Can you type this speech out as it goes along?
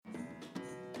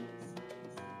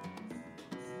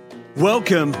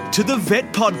Welcome to the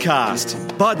Vet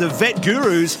Podcast by the Vet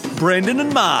Gurus, Brendan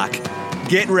and Mark.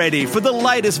 Get ready for the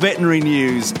latest veterinary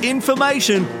news,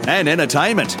 information and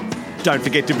entertainment. Don't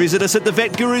forget to visit us at the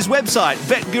Vet Gurus website,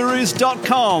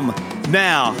 vetgurus.com.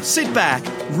 Now, sit back,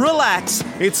 relax.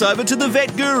 It's over to the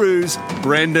Vet Gurus,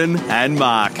 Brendan and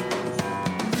Mark.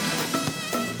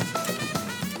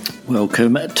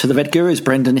 Welcome to the Vet Gurus.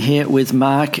 Brendan here with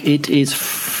Mark. It is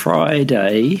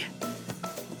Friday,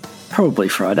 probably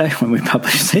Friday when we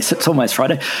publish this. It's almost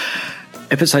Friday.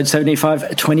 Episode 75,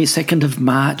 22nd of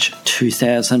March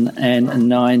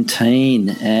 2019.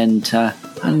 And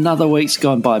another week's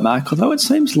gone by, Mark, although it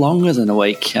seems longer than a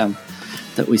week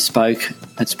that we spoke.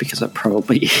 That's because it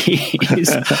probably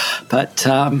is. But,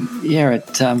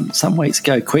 some weeks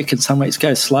go quick and some weeks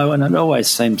go slow, and it always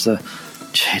seems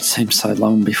it seems so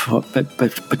long before, but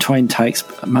between takes,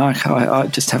 Mark, I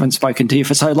just haven't spoken to you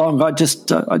for so long.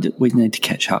 We need to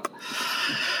catch up.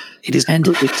 It is, and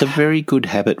it's a very good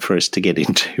habit for us to get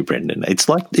into, Brendan. It's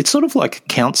sort of like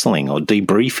counselling or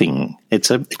debriefing. It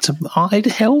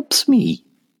helps me.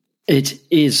 It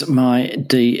is my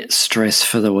de-stress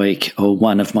for the week, or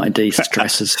one of my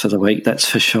de-stresses for the week. That's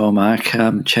for sure, Mark.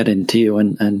 Chatting to you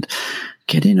and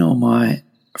getting all my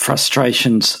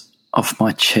frustrations off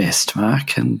my chest,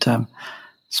 Mark. And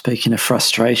speaking of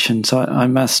frustrations, I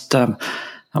must tell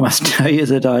you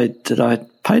that I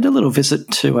paid a little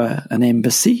visit to an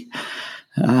embassy.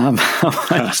 I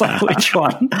was like, which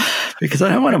one? Because I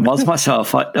don't want to moz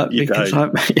myself. They'll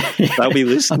be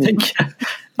listening.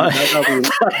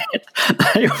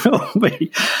 They will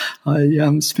be.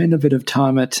 I spent a bit of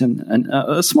time at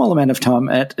a small amount of time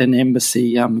at an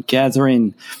embassy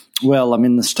gathering. Well, I'm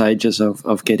in the stages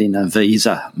of getting a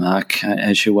visa, Mark,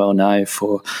 as you well know,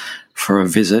 for a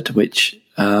visit, which,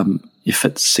 if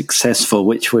it's successful,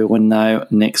 which we will know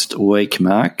next week,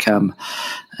 Mark,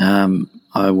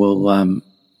 I will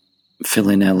fill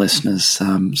in our listeners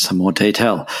some more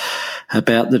detail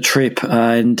about the trip.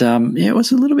 And, it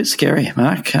was a little bit scary,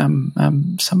 Mark.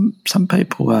 Some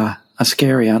people are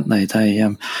scary, aren't they?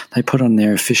 They put on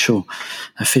their official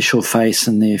face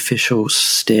and the official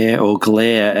stare or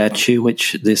glare at you,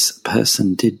 which this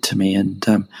person did to me. And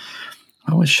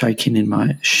I was shaking in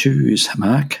my shoes,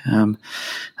 Mark. I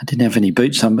didn't have any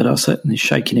boots on, but I was certainly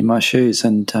shaking in my shoes.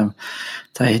 And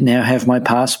they now have my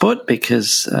passport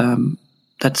because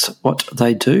that's what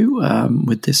they do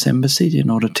with this embassy in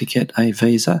order to get a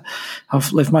visa.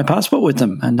 I've left my passport with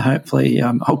them, and hopefully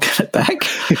I'll get it back.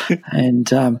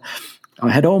 And I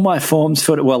had all my forms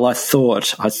filled. Well, I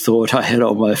thought I had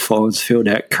all my forms filled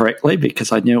out correctly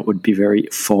because I knew it would be very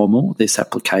formal, this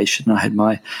application. I had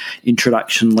my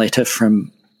introduction letter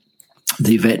from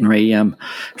the veterinary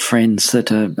friends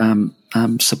that are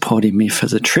supporting me for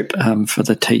the trip, for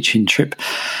the teaching trip,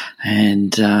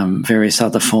 and various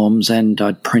other forms. And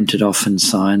I'd printed off and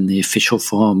signed the official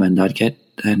form, and I'd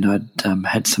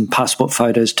had some passport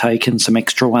photos taken, some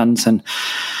extra ones, and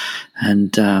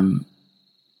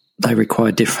they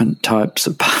require different types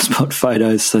of passport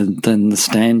photos than the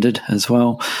standard as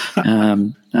well.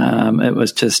 It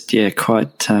was just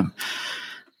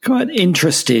quite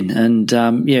interesting, and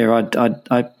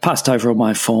I passed over all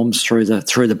my forms through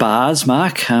the bars,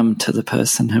 Mark, to the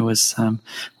person who was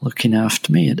looking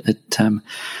after me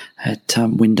at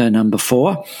window number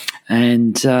 4,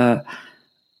 and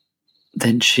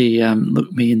then she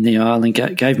looked me in the eye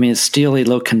and gave me a steely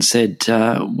look and said,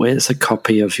 "Where's a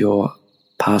copy of your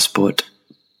passport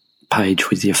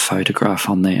page with your photograph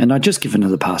on there?" And I'd just given her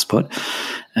the passport,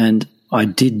 and I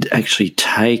did actually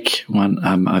take a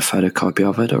photocopy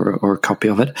of it or a copy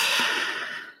of it,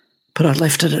 but I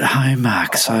left it at home,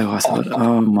 Mark. So I thought,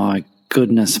 oh my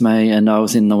goodness me. And I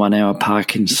was in the 1 hour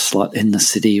parking slot in the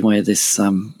city where this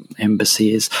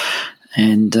embassy is.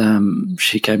 And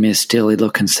she gave me a steely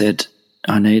look and said,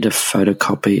 "I need a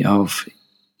photocopy of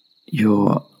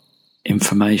your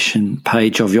information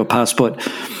page of your passport."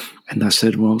 And I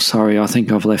said, "Well, sorry, I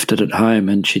think I've left it at home."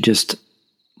 And she just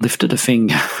lifted a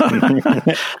finger,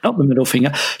 not the middle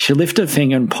finger. She lifted a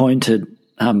finger and pointed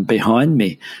behind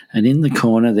me. And in the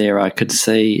corner there, I could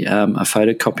see a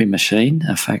photocopy machine,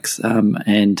 a fax,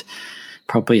 and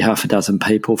probably half a dozen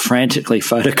people frantically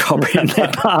photocopying their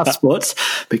passports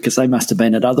because they must have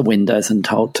been at other windows and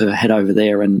told to head over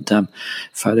there and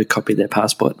photocopy their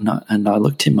passport. And I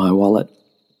looked in my wallet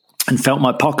and felt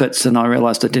my pockets, and I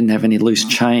realised I didn't have any loose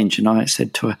change. And I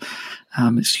said to her,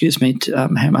 "Excuse me,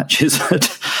 how much is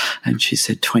it?" And she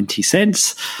said 20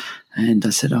 cents. And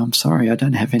I said, "Oh, I'm sorry, I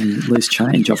don't have any loose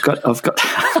change. I've got a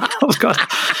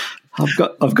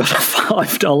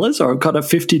 $5 or I've got a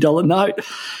 $50 note."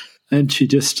 And she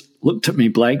just looked at me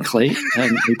blankly,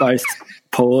 and we both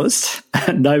paused,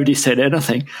 and nobody said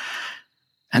anything.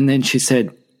 And then she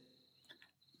said,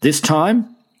 "This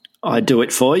time I do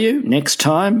it for you. Next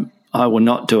time I will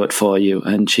not do it for you."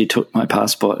 And she took my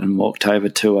passport and walked over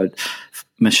to a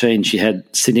machine she had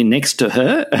sitting next to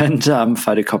her and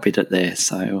photocopied it there.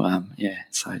 So,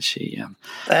 so she...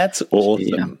 That's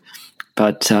awesome.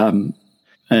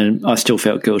 And I still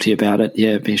felt guilty about it.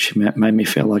 Yeah, because she made me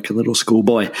feel like a little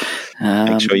schoolboy.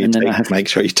 Make sure you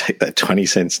take that 20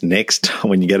 cents next time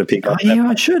when you get a pick up. Yeah,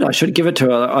 I should. I should give it to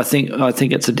her. I think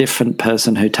it's a different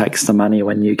person who takes the money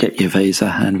when you get your visa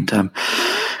and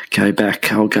go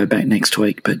back. I'll go back next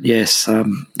week. But yes, I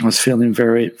was feeling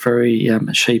very, very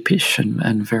sheepish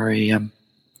and very.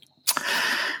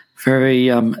 Very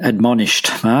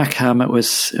admonished, Mark. It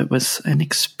was an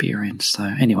experience. So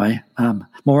anyway,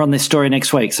 more on this story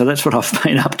next week. So that's what I've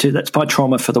been up to. That's my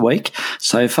trauma for the week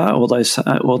so far.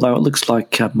 Although it looks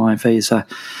like my visa,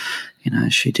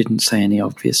 she didn't see any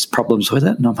obvious problems with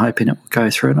it, and I'm hoping it will go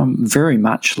through. And I'm very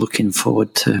much looking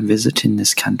forward to visiting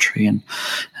this country and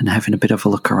having a bit of a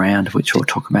look around, which we'll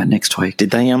talk about next week.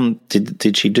 Did they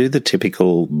did she do the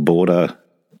typical border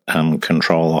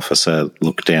control officer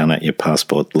look down at your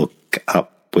passport, look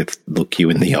you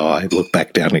in the eye, look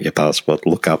back down at your passport,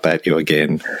 look up at you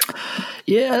again?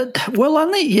 Yeah, well,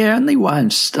 only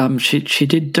once. She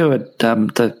did do it,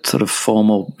 the sort of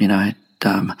formal,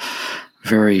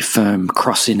 very firm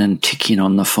crossing and ticking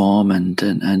on the form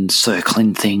and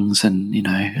circling things and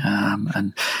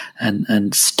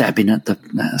and stabbing at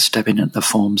the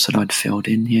forms that I'd filled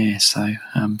in. Yeah, so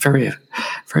very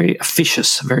very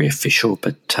officious, very official,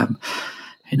 but it's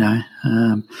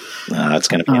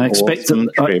going to be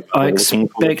awesome. I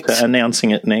expect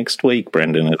announcing it next week,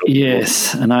 Brendan.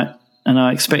 Yes, and I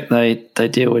expect they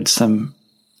deal with some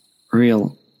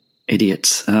real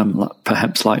idiots,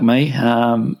 perhaps like me,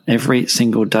 every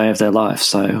single day of their life.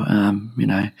 So,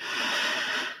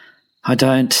 I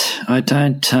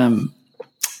don't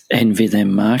envy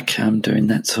them, Mark, doing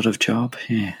that sort of job.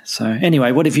 Yeah. So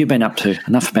anyway, what have you been up to?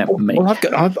 Enough about me. Well,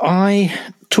 I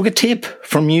took a tip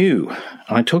from you.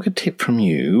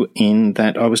 In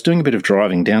that I was doing a bit of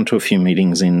driving down to a few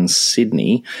meetings in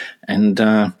Sydney, and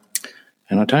I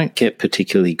don't get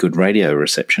particularly good radio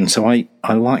reception. So I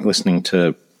like listening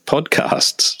to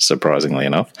podcasts, surprisingly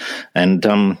enough, and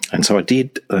so I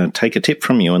did take a tip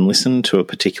from you and listen to a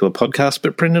particular podcast.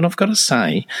 But Brendan, I've got to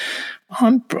say,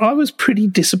 I was pretty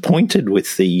disappointed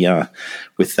with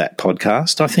that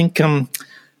podcast. I think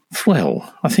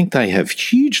I think they have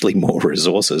hugely more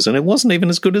resources, and it wasn't even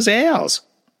as good as ours.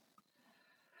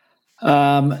 Do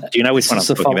you know which one I'm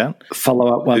talking about?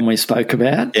 Follow-up one we spoke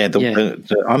about? Yeah,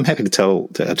 I'm happy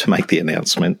to make the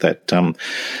announcement that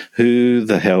who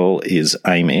the hell is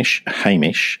Hamish?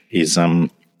 Hamish is,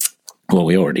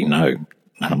 we already know.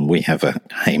 We have a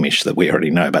Hamish that we already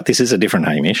know, but this is a different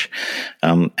Hamish.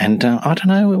 I don't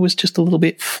know, it was just a little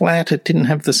bit flat. It didn't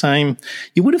have the same...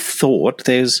 You would have thought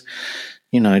there's,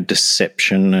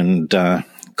 deception and...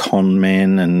 con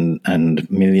men and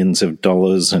millions of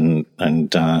dollars and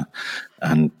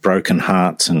broken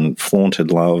hearts and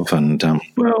flaunted love and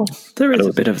there is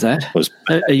a bit of that.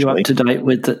 Are you up to date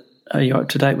with the? Are you up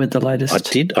to date with the latest?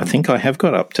 I think I have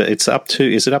got up to. It's up to.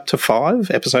 Is it up to 5?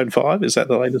 Episode 5? Is that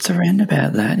the latest? It's around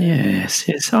about that.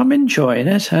 Yes. I'm enjoying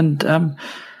it, and I'm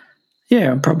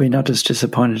probably not as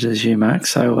disappointed as you, Mark.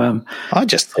 So I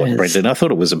just thought, Brendan, I thought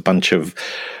it was a bunch of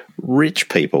rich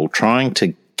people trying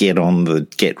to get on the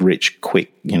get rich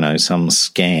quick, some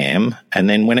scam, and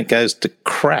then when it goes to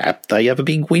crap, they have a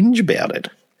big whinge about it.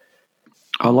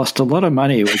 I lost a lot of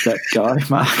money with that guy,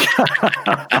 Mark.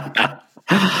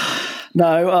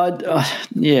 No,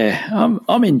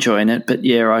 I'm enjoying it, but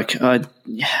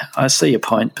I see your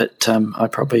point, but I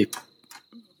probably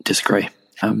disagree.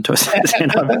 To a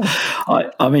extent,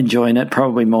 I'm enjoying it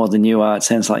probably more than you are. It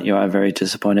sounds like you are very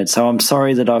disappointed. So I'm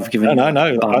sorry that I've given no.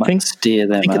 I think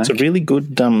it's a really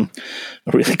good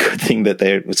thing that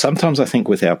there. Sometimes I think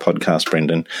with our podcast,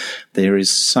 Brendan, there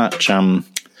is such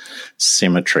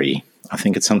symmetry. I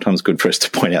think it's sometimes good for us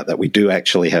to point out that we do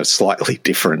actually have slightly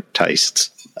different tastes,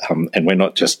 and we're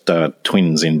not just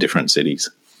twins in different cities.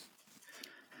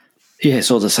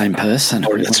 Yes, or the same person.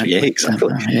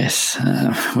 Exactly. Yes,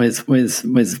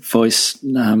 with voice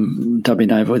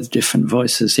dubbing over with different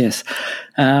voices. Yes.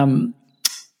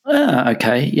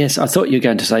 Okay. Yes, I thought you were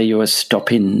going to say you were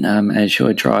stopping as you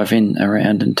were driving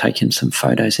around and taking some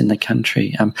photos in the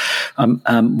country.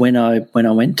 When I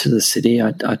went to the city,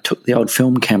 I took the old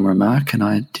film camera, Mark, and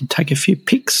I did take a few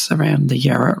pics around the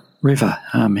River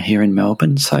here in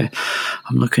Melbourne. So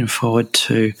I'm looking forward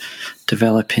to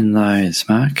developing those,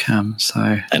 Mark. I'll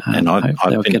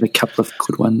get a couple of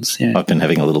good ones. Yeah, I've been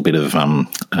having a little bit of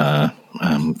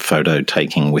photo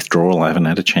taking withdrawal. I haven't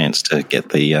had a chance to get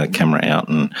the camera out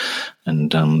and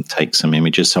take some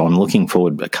images. So I'm looking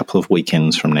forward. A couple of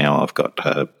weekends from now, I've got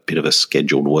a bit of a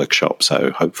scheduled workshop.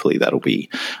 So hopefully that'll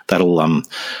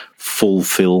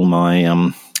fulfill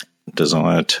my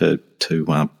desire to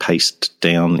paste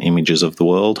down images of the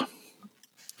world.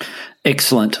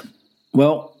 Excellent.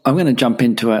 Well, I'm going to jump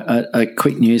into a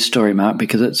quick news story, Mark,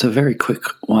 because it's a very quick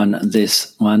one,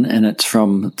 this one, and it's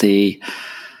from the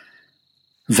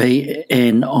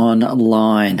VN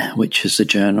Online, which is the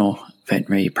journal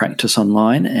Veterinary Practice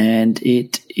Online, and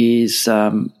it is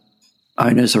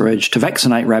owners are urged to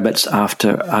vaccinate rabbits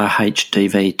after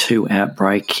RHDV2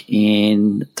 outbreak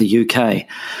in the UK.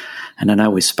 And I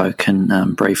know we've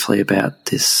spoken briefly about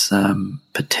this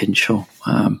potential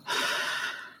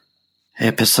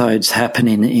episodes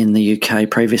happening in the UK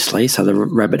previously, so the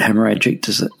rabbit hemorrhagic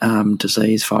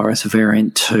disease virus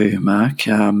variant 2, Mark.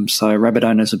 So rabbit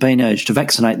owners have been urged to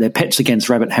vaccinate their pets against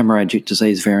rabbit hemorrhagic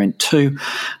disease variant 2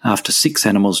 after 6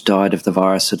 animals died of the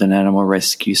virus at an animal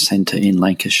rescue centre in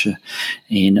Lancashire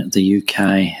in the UK.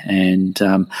 And,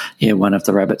 one of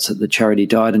the rabbits at the charity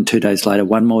died, and 2 days later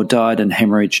one more died and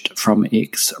hemorrhaged from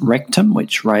its rectum,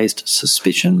 which raised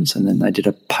suspicions, and then they did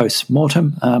a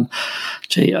post-mortem.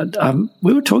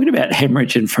 We were talking about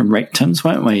hemorrhaging from rectums,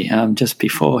 weren't we, just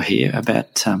before here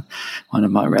about one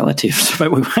of my relatives,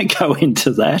 but we won't go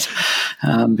into that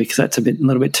because that's a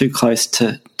little bit too close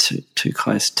to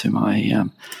my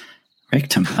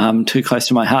rectum, too close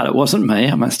to my heart. It wasn't me,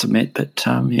 I must admit, but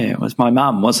it was my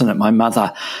mum, wasn't it? My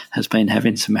mother has been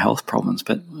having some health problems,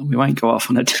 but we won't go off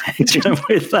on a tangent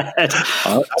with that.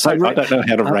 I don't know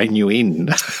how to rein you in.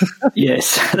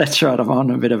 Yes, that's right. I'm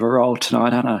on a bit of a roll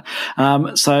tonight, aren't I?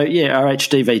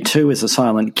 RHDV2 is a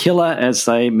silent killer, as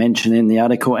they mention in the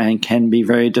article, and can be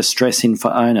very distressing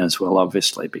for owners. Well,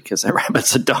 obviously, because their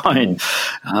rabbits are dying,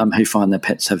 who find their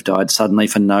pets have died suddenly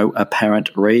for no apparent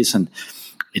reason.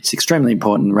 It's extremely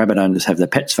important rabbit owners have their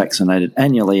pets vaccinated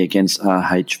annually against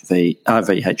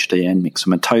RVHD and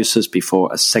myxomatosis before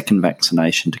a second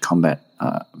vaccination to combat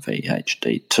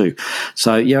VHD2.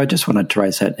 So, I just wanted to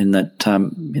raise that in that,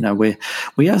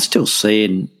 we are still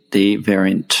seeing the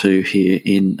variant 2 here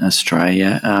in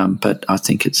Australia, but I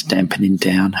think it's dampening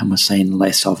down and we're seeing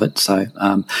less of it. So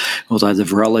although the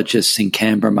virologists in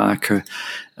Canberra, Mark,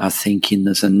 are thinking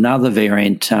there's another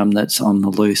variant that's on the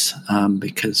loose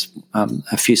because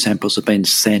a few samples have been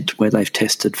sent where they've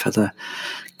tested for the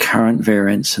current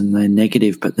variants and they're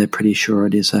negative, but they're pretty sure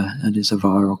it is a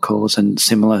viral cause and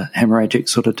similar hemorrhagic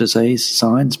sort of disease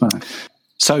signs, Mark.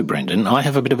 So, Brendan, I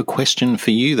have a bit of a question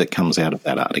for you that comes out of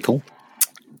that article.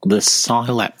 The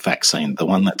Silap vaccine, the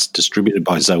one that's distributed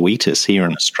by Zoetis here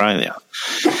in Australia.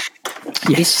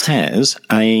 This has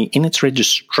in its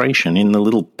registration, in the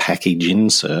little package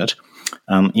insert,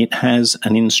 it has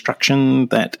an instruction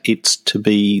that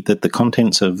that the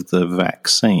contents of the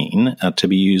vaccine are to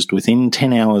be used within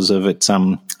 10 hours of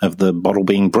of the bottle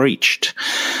being breached.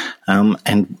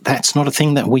 And that's not a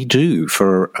thing that we do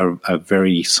for a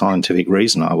very scientific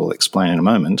reason I will explain in a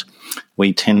moment.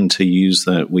 We tend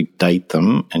to we date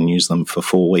them and use them for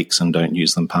 4 weeks and don't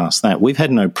use them past that. We've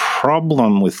had no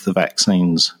problem with the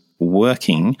vaccines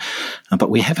working,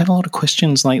 but we have had a lot of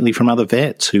questions lately from other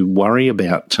vets who worry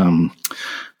about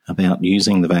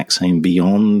using the vaccine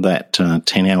beyond that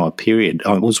 10-hour period.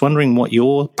 I was wondering what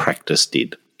your practice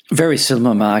did. Very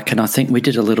similar, Mark, and I think we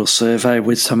did a little survey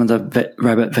with some of the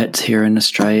rabbit vets here in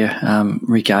Australia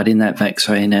regarding that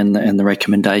vaccine and the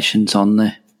recommendations on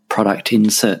the product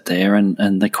insert there,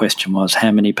 and the question was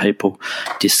how many people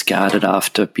discarded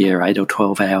after 8 or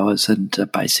 12 hours, and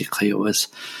basically it was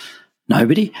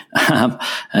nobody,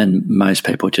 and most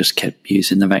people just kept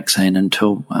using the vaccine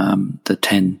until the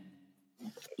 10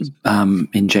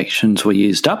 injections were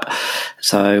used up.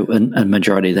 So a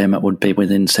majority of them, it would be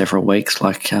within several weeks,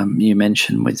 like you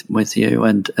mentioned with you.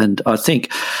 And I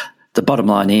think the bottom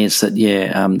line is that,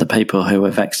 the people who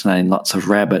are vaccinating lots of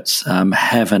rabbits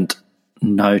haven't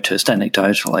noticed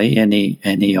anecdotally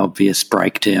any obvious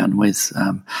breakdown with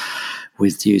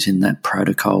using that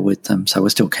protocol with them. So we're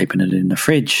still keeping it in the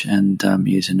fridge and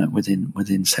using it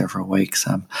within several weeks.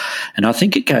 And I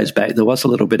think it goes back, there was a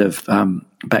little bit of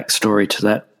backstory to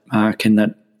that, Mark, in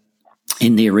that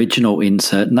in the original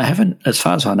insert, and they haven't, as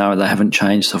far as I know, they haven't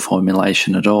changed the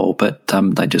formulation at all, but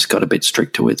they just got a bit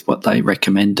stricter with what they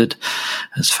recommended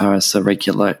as far as the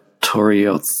regulatory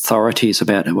authorities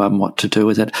about what to do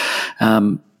with it.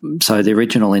 So the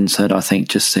original insert, I think,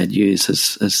 just said use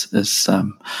as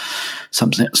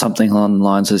something along the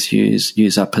lines as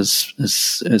use up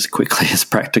as quickly as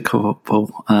practicable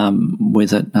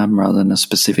with it, rather than a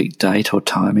specific date or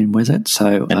timing with it.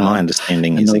 So, and my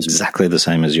understanding is exactly the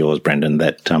same as yours, Brendan.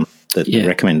 That the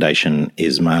recommendation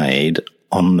is made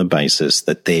on the basis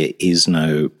that there's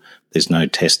no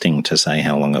testing to say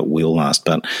how long it will last,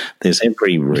 but there's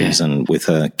every reason with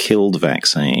a killed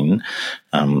vaccine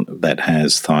that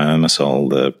has thiomycin,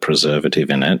 the preservative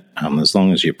in it, as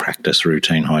long as you practice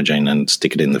routine hygiene and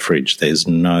stick it in the fridge, there's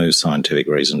no scientific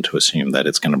reason to assume that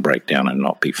it's going to break down and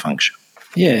not be functional.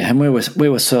 Yeah, and we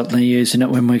were certainly using it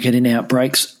when we're getting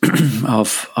outbreaks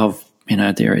of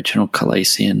the original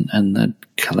Khaleesi and the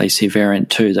Khaleesi variant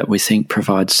too, that we think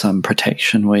provides some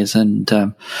protection with, and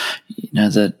the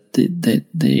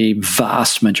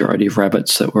vast majority of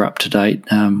rabbits that were up to date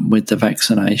with the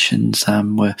vaccinations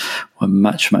were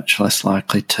much less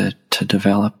likely to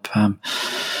develop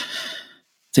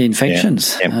the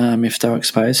infections if they were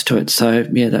exposed to it. So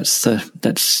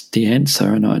that's the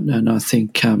answer, and I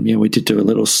think we did do a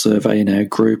little survey in our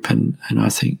group, and I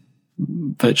think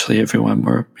virtually everyone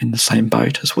were in the same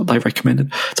boat as what they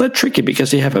recommended. So it's tricky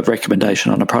because you have a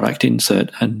recommendation on a product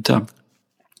insert, and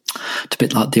it's a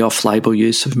bit like the off-label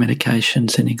use of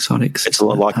medications in exotics. It's a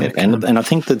lot like that, and I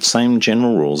think the same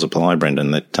general rules apply,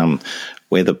 Brendan. That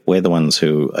we're the ones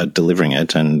who are delivering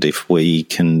it, and if we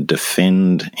can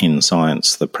defend in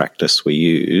science the practice we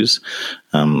use,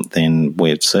 then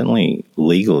we're certainly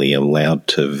legally allowed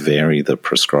to vary the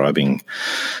prescribing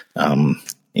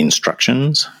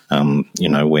instructions.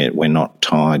 We're not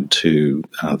tied to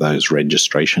those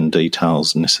registration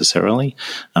details necessarily.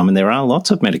 And there are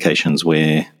lots of medications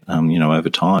where, over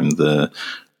time, the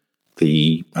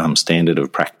standard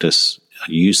of practice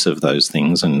use of those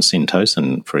things, and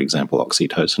Syntocin, for example,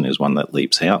 oxytocin is one that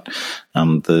leaps out.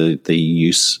 The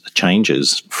use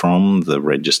changes from the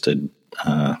registered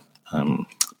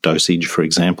dosage, for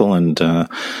example,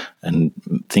 and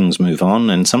things move on.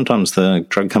 And sometimes the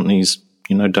drug companies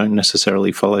don't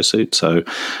necessarily follow suit. So,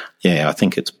 I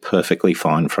think it's perfectly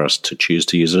fine for us to choose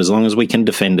to use it as long as we can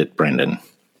defend it, Brendan.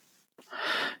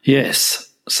 Yes.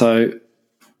 So,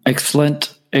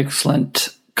 excellent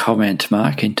comment,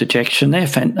 Mark. Interjection there.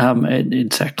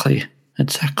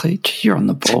 Exactly. You're on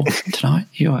the ball tonight.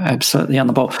 You are absolutely on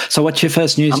the ball. So, what's your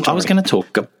first news story? I was going to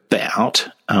talk about.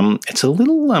 It's a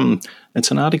little.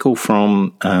 It's an article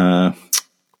from. I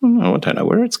don't know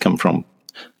where it's come from.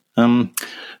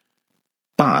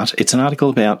 But it's an article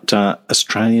about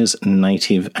Australia's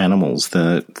native animals,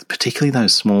 particularly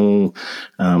those small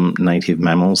native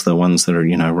mammals, the ones that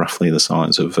are, roughly the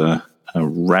size of a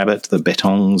rabbit, the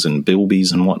bettongs and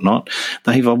bilbies and whatnot.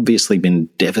 They've obviously been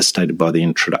devastated by the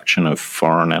introduction of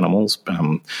foreign animals,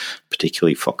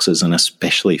 particularly foxes and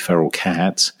especially feral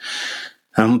cats.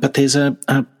 But there's a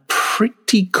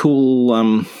pretty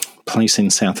cool place in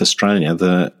South Australia,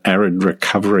 the Arid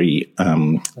Recovery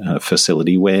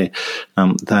Facility, where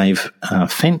they've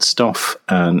fenced off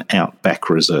an outback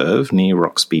reserve near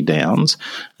Roxby Downs,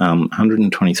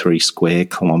 123 square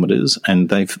kilometres, and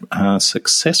they've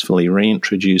successfully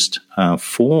reintroduced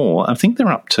four. I think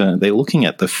they're looking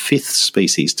at the fifth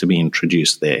species to be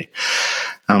introduced there.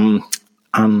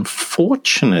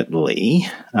 Unfortunately,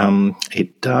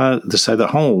 it does. So the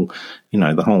whole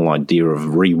idea of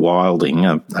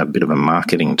rewilding, a bit of a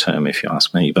marketing term, if you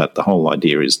ask me, but the whole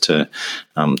idea is to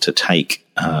take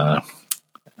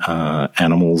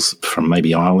animals from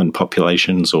maybe island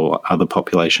populations or other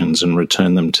populations and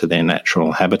return them to their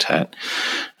natural habitat.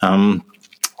 And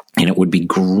it would be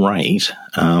great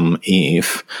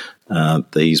if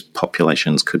these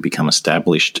populations could become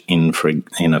established in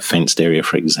a fenced area,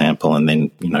 for example, and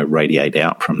then radiate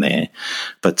out from there.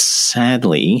 But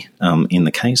sadly, in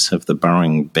the case of the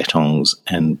burrowing bettongs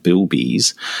and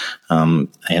bilbies,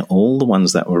 all the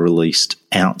ones that were released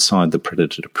outside the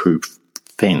predator-proof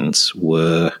fence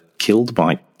were killed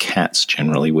by cats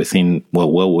generally within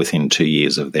 2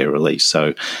 years of their release.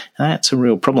 So that's a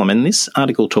real problem. And this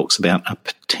article talks about a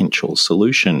potential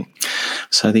solution.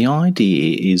 So the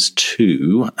idea is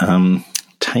to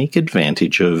take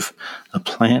advantage of a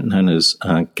plant known as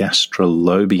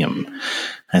gastrolobium.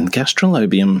 And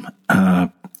gastrolobium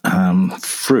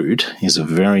fruit is a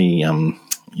very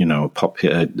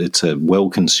it's a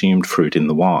well-consumed fruit in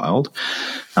the wild,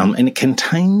 and it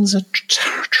contains a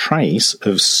trace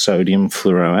of sodium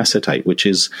fluoroacetate, which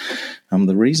is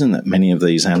the reason that many of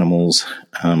these animals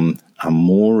are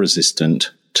more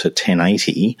resistant to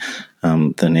 1080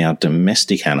 than our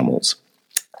domestic animals.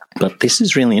 But this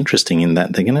is really interesting in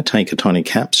that they're going to take a tiny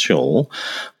capsule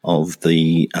of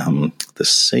the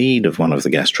seed of one of the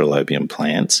gastrolobium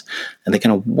plants, and they're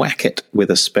going to whack it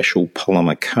with a special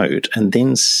polymer coat and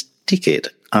then stick it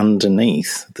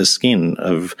underneath the skin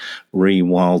of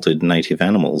rewilded native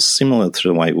animals, similar to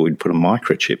the way we'd put a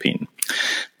microchip in,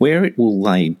 where it will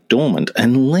lay dormant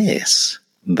unless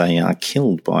they are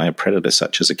killed by a predator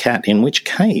such as a cat, in which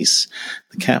case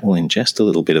the cat will ingest a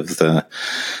little bit of the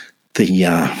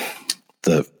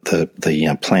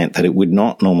plant that it would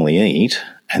not normally eat,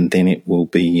 and then it will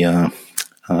be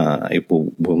it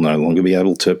will no longer be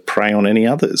able to prey on any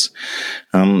others.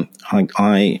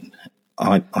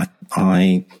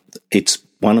 It's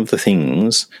one of the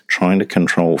things, trying to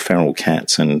control feral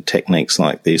cats and techniques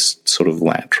like this, sort of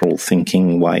lateral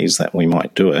thinking ways that we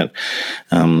might do it.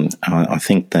 I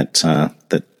think that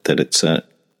it's a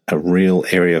real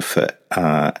area for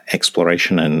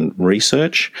exploration and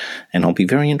research, and I'll be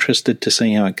very interested to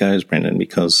see how it goes, Brendan,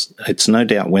 because it's no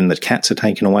doubt when the cats are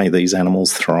taken away, these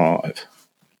animals thrive.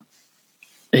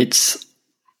 It's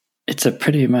a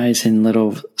pretty amazing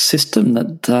little system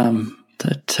that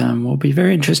will be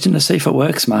very interesting to see if it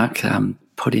works, Mark.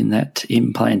 Putting that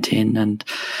implant in and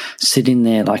sitting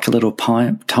there like a little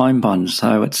time bomb.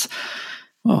 So it's,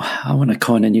 I want to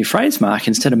coin a new phrase, Mark.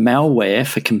 Instead of malware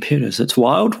for computers, it's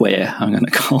wildware, I'm going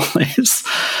to call this.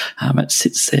 It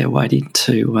sits there waiting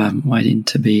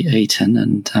to be eaten,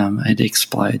 and it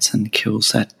explodes and kills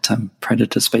that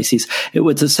predator species. It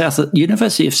was the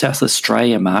University of South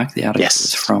Australia, Mark, the article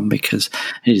is from, because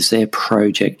it is their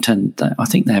project, and I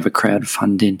think they have a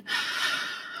crowdfunding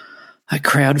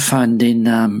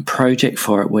project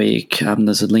for it where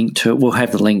there's a link to it. We'll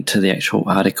have the link to the actual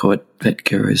article at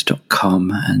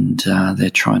vetgurus.com, and they're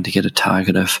trying to get a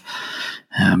target of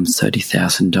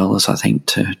 $30,000, I think,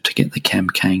 to get the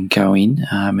campaign going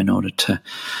in order to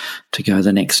go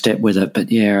the next step with it.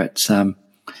 But yeah, it's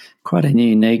quite a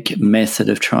unique method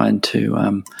of trying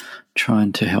to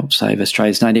help save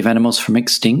Australia's native animals from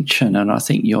extinction. And I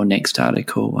think your next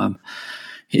article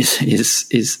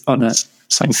is on a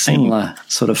similar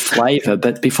sort of flavour.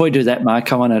 But before we do that,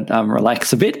 Mark, I want to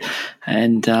relax a bit.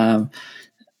 And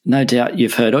no doubt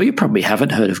you've heard, or you probably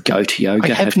haven't heard of goat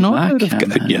yoga. I have not heard of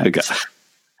goat yoga.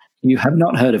 You have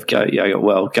not heard of goat yoga.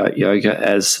 Well, goat yoga,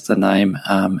 as the name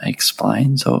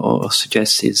explains or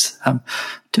suggests, is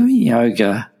doing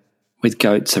yoga with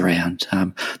goats around.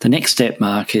 The next step,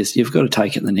 Mark, is you've got to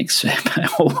take it the next step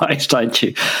always, don't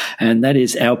you? And that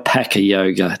is alpaca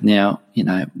yoga. Now,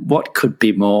 what could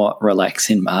be more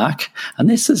relaxing, Mark? And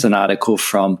this is an article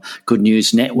from Good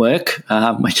News Network,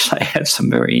 which they have some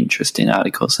very interesting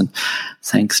articles. And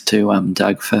thanks to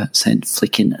Doug for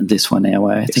flicking this one our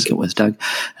way. I think it was Doug.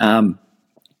 And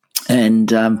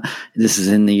this is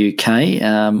in the UK,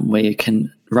 where you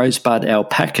can... Rosebud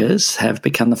alpacas have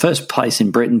become the first place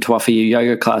in Britain to offer you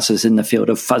yoga classes in the field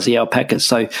of fuzzy alpacas.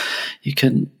 So you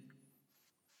can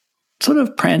sort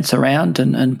of prance around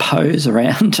and pose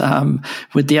around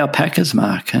with the alpacas,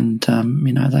 Mark. And,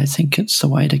 they think it's the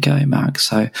way to go, Mark.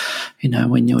 So,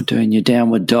 when you're doing your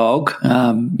downward dog,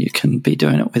 you can be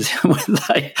doing it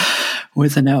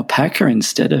with an alpaca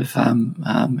instead of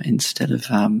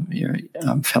your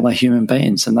fellow human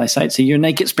beings. And they say it's a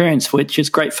unique experience, which is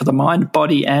great for the mind,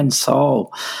 body and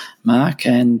soul, Mark.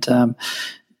 And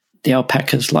the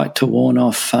alpacas like to warn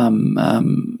off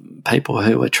people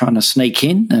who are trying to sneak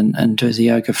in and do the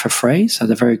yoga for free. So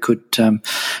they're very good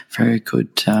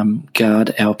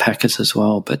guard alpacas as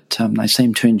well. But they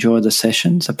seem to enjoy the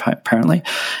sessions, apparently.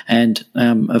 And,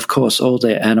 of course, all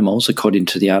their animals, according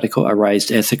to the article, are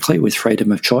raised ethically with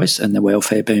freedom of choice and their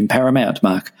welfare being paramount,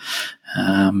 Mark.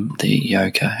 The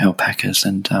yoga alpacas.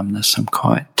 And there's some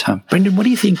quite... Brendan, what do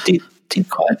you think did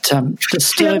quite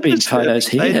disturbing photos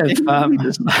here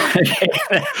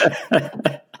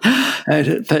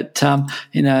But, I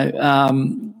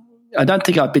don't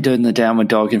think I'd be doing the downward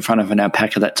dog in front of an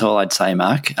alpaca. That's all I'd say,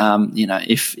 Mark.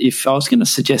 If I was going to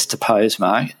suggest a pose,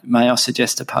 Mark, may I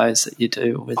suggest a pose that you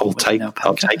do with an alpaca?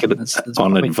 I'll take it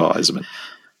on advisement.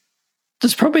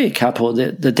 There's probably a couple.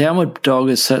 The downward dog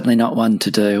is certainly not one to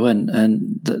do,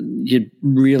 and you'd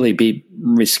really be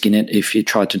risking it if you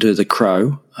tried to do the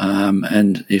crow.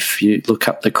 And if you look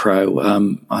up the crow,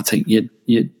 I think you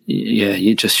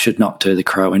just should not do the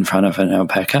crow in front of an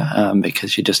alpaca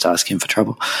because you're just asking for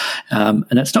trouble. And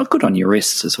it's not good on your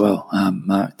wrists as well,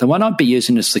 Mark. The one I'd be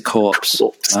using is the corpse.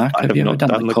 Mark, have you ever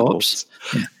done the corpse?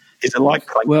 Yeah. Is it like?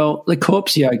 Well, the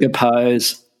corpse yoga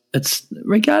pose. It's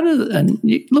regarded, and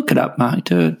you look it up, Mark,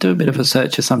 do a bit of a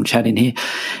search as I'm chatting here.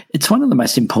 It's one of the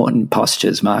most important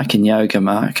postures, Mark, in yoga,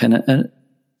 Mark, and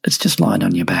it's just lying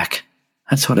on your back.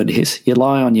 That's what it is. You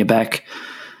lie on your back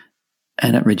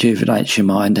and it rejuvenates your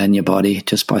mind and your body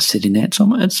just by sitting there. It's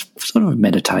sort of a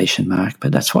meditation, Mark,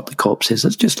 but that's what the corpse is.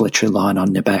 It's just literally lying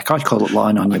on your back. I call it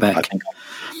lying on your back.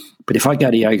 But if I go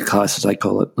to yoga classes, I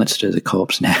call it, let's do the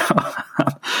corpse now.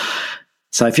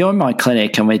 So if you're in my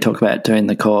clinic and we talk about doing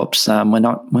the corpse, we're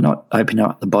not opening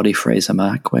up the body freezer,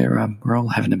 Mark. We're all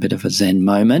having a bit of a Zen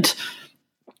moment,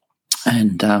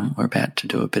 and we're about to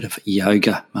do a bit of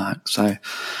yoga, Mark. So,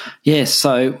 yes.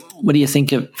 So, what do you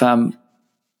think of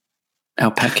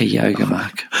alpaca yoga,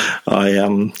 Mark?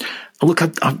 Look,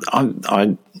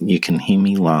 you can hear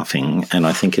me laughing, and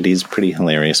I think it is pretty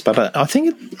hilarious. But I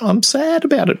think I'm sad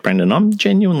about it, Brendan. I'm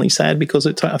genuinely sad because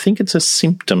I think it's a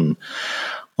symptom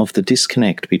of the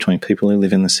disconnect between people who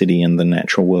live in the city and the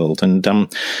natural world, and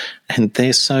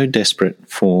they're so desperate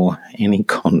for any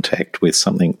contact with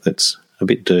something that's a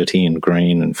bit dirty and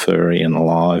green and furry and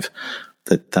alive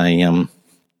that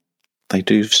they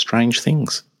do strange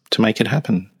things to make it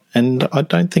happen. And I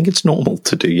don't think it's normal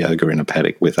to do yoga in a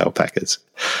paddock with alpacas.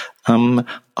 I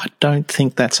don't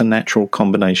think that's a natural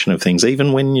combination of things.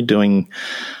 Even when you're doing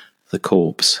the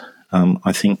corpse,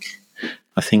 I think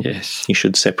yes, you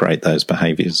should separate those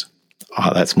behaviours.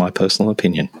 That's my personal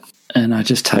opinion. And I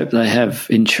just hope they have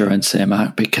insurance there,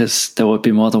 Mark, because there would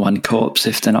be more than one corpse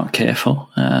if they're not careful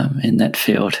in that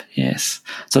field. Yes.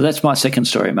 So that's my second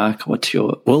story, Mark. What's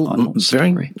your final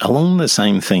story? Very along the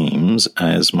same themes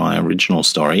as my original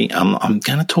story, I'm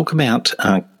going to talk about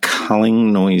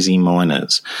culling noisy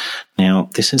miners. Now,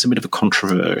 this is a bit of a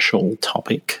controversial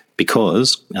topic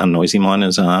because noisy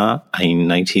miners are a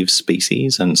native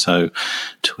species, and so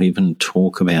to even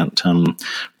talk about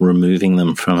removing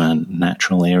them from a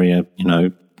natural area,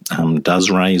 does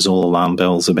raise all alarm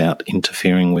bells about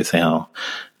interfering with our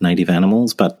native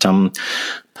animals. But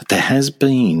there has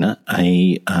been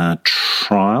a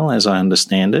trial, as I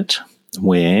understand it,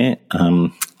 where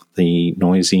the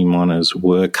noisy miners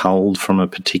were culled from a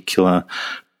particular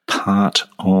part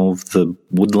of the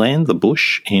woodland, the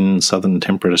bush in southern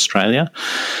temperate Australia,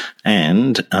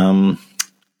 and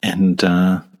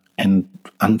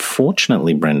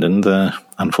unfortunately, Brendan,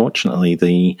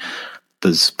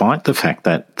 despite the fact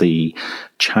that the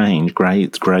changes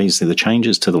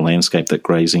to the landscape that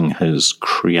grazing has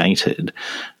created,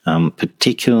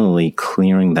 particularly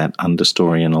clearing that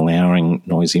understory and allowing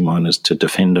noisy miners to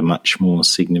defend a much more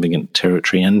significant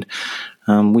territory, and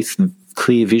with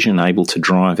clear vision able to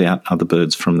drive out other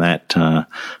birds from that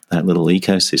little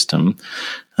ecosystem,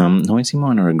 noisy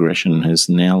miner aggression is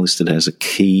now listed as a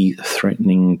key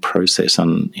threatening process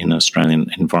in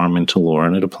Australian environmental law,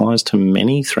 and it applies to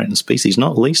many threatened species,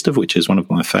 not least of which is one of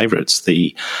my favourites,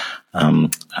 the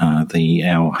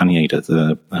owl honeyeater,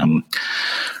 the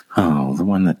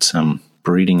one that's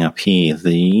breeding up here.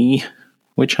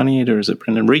 Which honeyeater is it,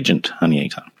 Brendan? Regent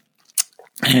honeyeater.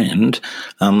 And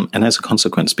as a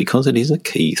consequence, because it is a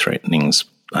key threatening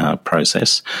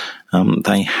process,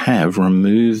 they have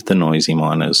removed the noisy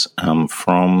miners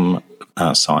from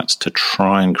sites to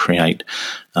try and create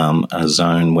a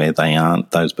zone where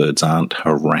those birds aren't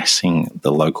harassing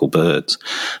the local birds.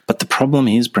 But the problem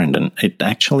is, Brendan, it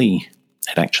actually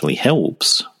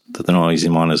helps that the noisy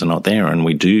miners are not there, and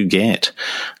we do get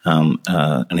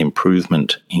an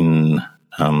improvement in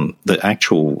the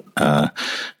actual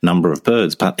number of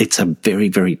birds, but it's a very,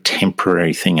 very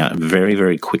temporary thing. Very,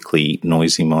 very quickly,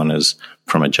 noisy miners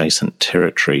from adjacent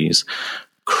territories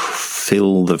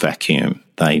fill the vacuum.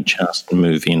 They just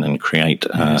move in and create,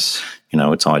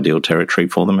 it's ideal territory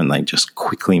for them, and they just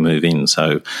quickly move in.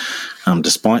 So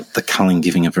despite the culling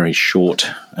giving a very short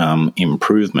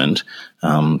improvement,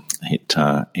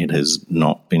 it has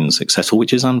not been successful,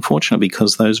 which is unfortunate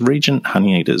because those Regent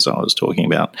honeyeaters I was talking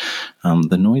about,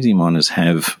 the noisy miners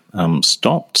have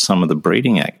stopped some of the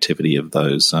breeding activity of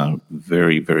those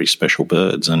very, very special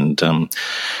birds, and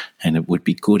it would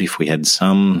be good if we had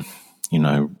some,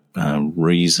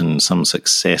 reason, some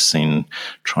success in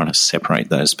trying to separate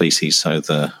those species so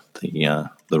the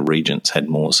regents had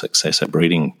more success at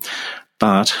breeding.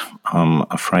 But I'm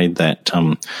afraid that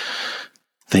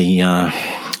the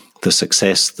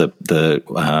success,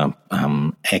 the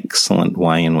excellent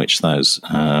way in which those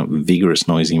vigorous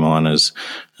noisy miners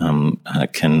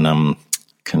can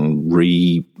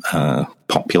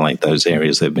repopulate those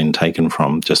areas they've been taken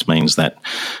from just means that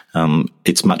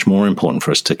it's much more important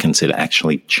for us to consider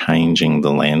actually changing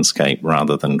the landscape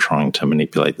rather than trying to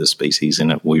manipulate the species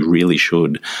in it. We really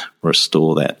should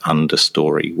restore that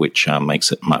understory, which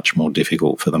makes it much more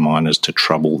difficult for the miners to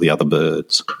trouble the other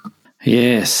birds.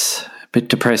 Yes, a bit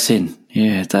depressing.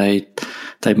 Yeah, they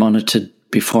monitored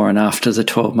before and after the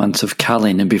 12 months of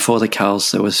culling, and before the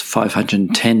culls there was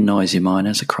 510 noisy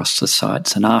miners across the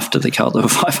sites, and after the cull there were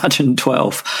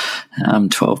 512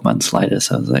 12 months later,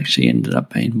 so it actually ended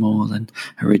up being more than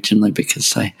originally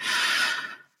because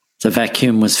the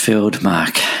vacuum was filled,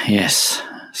 Mark. Yes.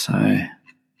 So,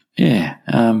 yeah,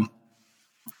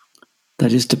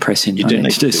 that is depressing. You do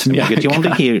need to do some yoga. Do you want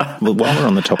to hear, well, while we're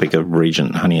on the topic of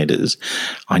Regent Honeyeaters,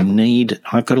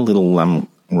 I've got a little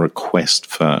request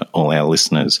for all our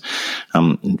listeners.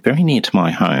 Very near to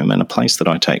my home and a place that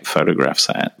I take photographs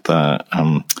at,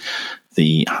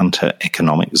 the Hunter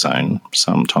Economic Zone,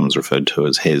 sometimes referred to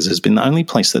as HES, has been the only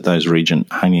place that those Regent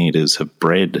Honeyeaters have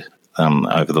bred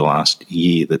over the last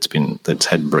year that's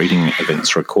had breeding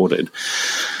events recorded.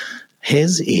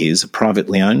 HES is a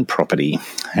privately owned property,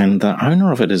 and the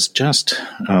owner of it is just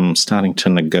starting to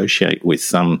negotiate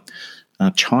with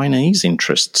Chinese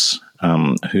interests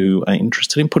who are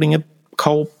interested in putting a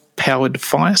coal-fired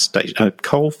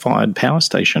power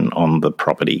station on the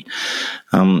property.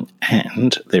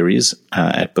 And there is,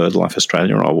 at BirdLife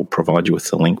Australia, I will provide you with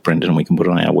the link, Brendan, and we can put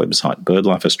it on our website.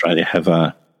 BirdLife Australia have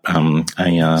a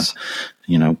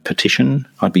petition.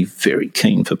 I'd be very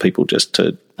keen for people just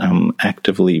to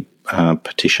actively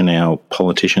petition our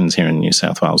politicians here in New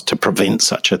South Wales to prevent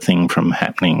such a thing from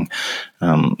happening.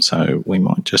 So we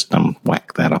might just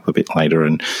whack that up a bit later.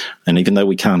 And even though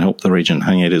we can't help the Regent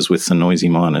Honeyeaters with the noisy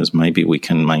miners, maybe we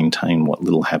can maintain what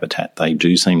little habitat they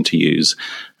do seem to use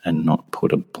and not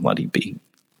put a bloody big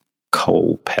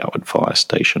coal-powered fire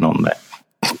station on that.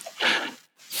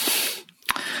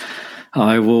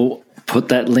 I will put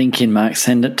that link in, Mark.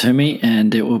 Send it to me,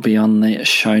 and it will be on the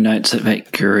show notes at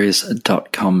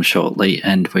vetgurus.com shortly,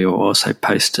 and we will also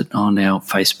post it on our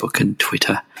Facebook and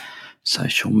Twitter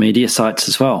social media sites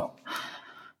as well.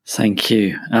 Thank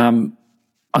you.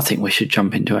 I think we should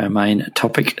jump into our main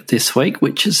topic this week,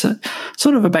 which is a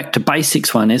sort of a back to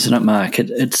basics one, isn't it, Mark?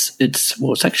 It's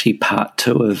actually part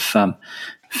 2 of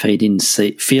feeling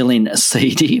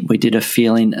seedy. We did a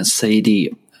feeling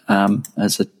seedy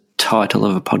as a title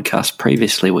of a podcast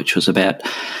previously, which was about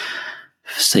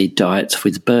seed diets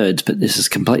with birds, but this is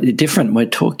completely different. We're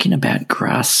talking about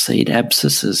grass seed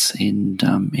abscesses in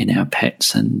our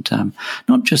pets, and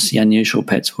not just the unusual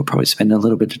pets. We'll probably spend a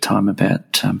little bit of time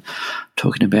about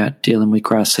talking about dealing with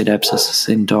grass seed abscesses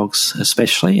in dogs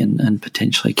especially, and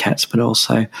potentially cats, but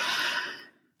also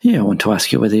I want to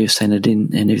ask you whether you've seen it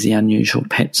in any of the unusual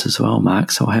pets as well,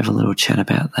 Mark, so I'll have a little chat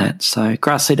about that. So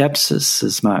grass seed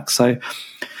abscesses, Mark, so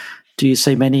do you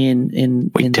see many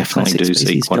in We definitely do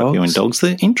see quite a few in dogs.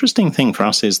 The interesting thing for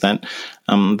us is that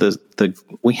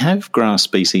we have grass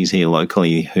species here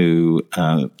locally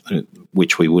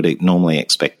which we would normally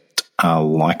expect are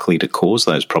likely to cause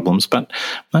those problems, but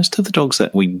most of the dogs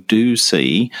that we do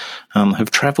see have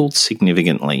travelled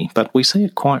significantly, but we see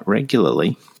it quite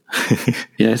regularly.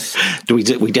 Yes. We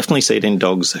definitely see it in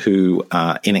dogs who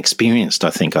are inexperienced, I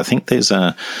think. I think there's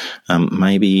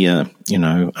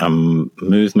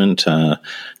movement,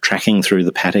 tracking through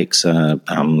the paddocks, a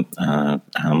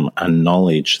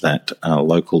knowledge that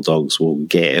local dogs will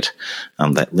get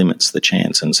that limits the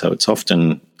chance. And so it's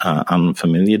often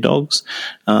unfamiliar dogs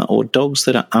or dogs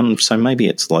that are so maybe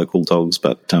it's local dogs,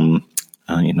 but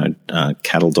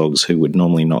cattle dogs who would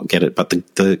normally not get it, but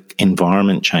the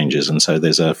environment changes, and so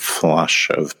there's a flush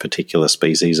of particular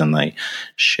species and they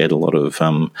shed a lot of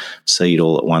seed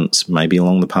all at once, maybe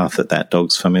along the path that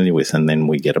dog's familiar with, and then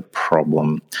we get a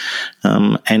problem.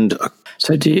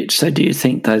 So do you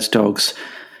think those dogs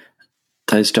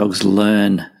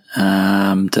learn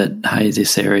that, hey,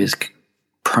 this area is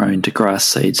prone to grass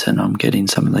seeds and I'm getting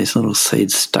some of these little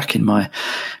seeds stuck in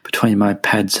between my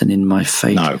pads and in my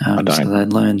feet? No, I don't. So they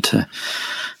learn to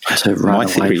run my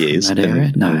theory away from is, that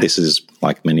area? No. And this is,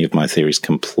 like many of my theories,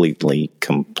 completely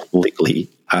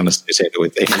unassociated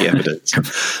with any evidence.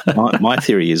 my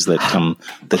theory is that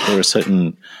there are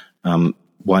certain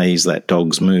ways that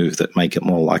dogs move that make it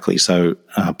more likely. So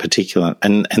particular,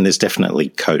 and there's definitely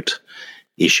coat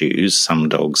issues. Some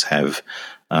dogs have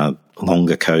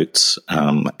longer coats,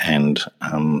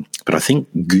 but I think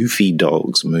goofy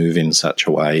dogs move in such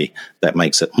a way that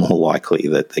makes it more likely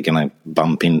that they're going to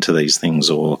bump into these things.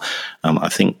 Or I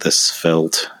think the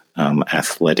svelte,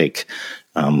 athletic,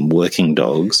 working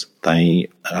dogs, they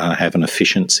have an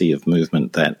efficiency of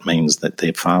movement that means that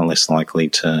they're far less likely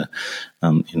to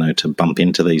bump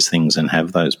into these things and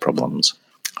have those problems.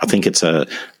 I think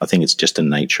it's just a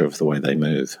nature of the way they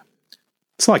move.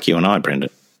 It's like you and I,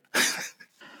 Brendan.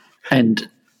 And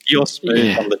you're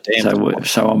smooth on the dam.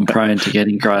 So I'm prone to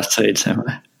getting grass seeds, am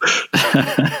I?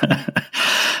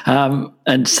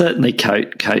 And certainly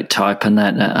coat type and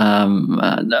that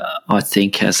I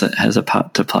think has a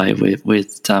part to play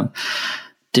with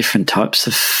different types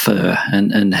of fur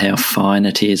and how fine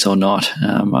it is or not,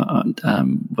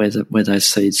 where those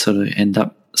seeds sort of end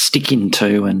up sticking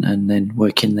to and then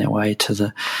working their way to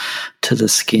the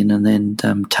skin and then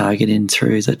targeting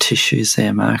through the tissues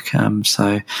there, Mark. So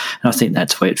and I think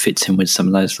that's where it fits in with some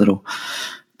of those little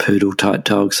poodle type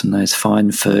dogs and those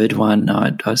fine furred one.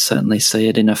 I certainly see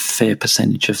it in a fair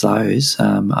percentage of those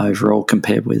overall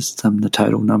compared with the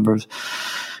total number of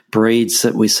breeds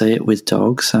that we see it with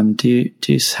dogs. Do you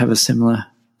have a similar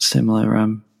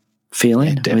feeling?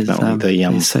 Yeah, definitely.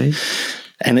 With seeds?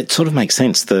 And it sort of makes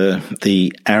sense.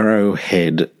 The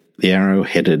arrow-headed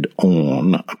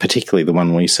awn, particularly the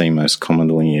one we see most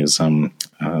commonly, is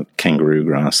kangaroo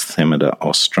grass, Themida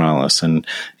australis, and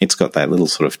it's got that little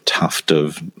sort of tuft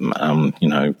of,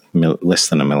 less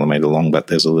than a millimetre long, but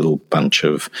there's a little bunch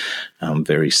of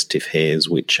very stiff hairs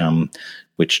which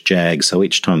jag. So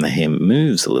each time the hair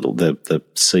moves a little, the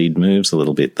seed moves a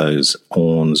little bit, those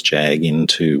awns jag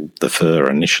into the fur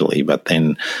initially, but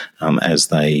then as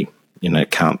they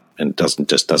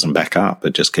doesn't back up.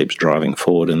 It just keeps driving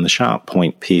forward, and the sharp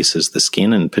point pierces the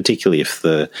skin, and particularly if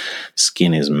the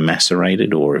skin is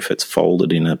macerated or if it's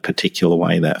folded in a particular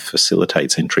way that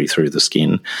facilitates entry through the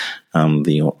skin,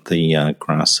 the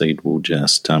grass seed will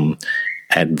just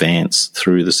advance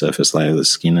through the surface layer of the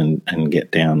skin and get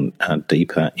down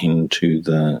deeper into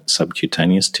the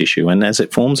subcutaneous tissue. And as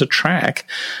it forms a track,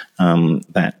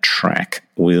 that track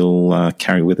will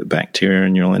carry with it bacteria,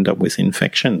 and you'll end up with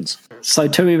infections. So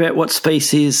tell me about what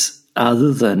species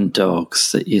other than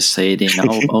dogs that you see it in.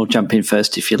 I'll jump in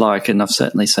first if you like, and I've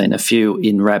certainly seen a few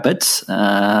in rabbits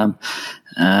where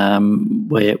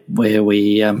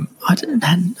we I'm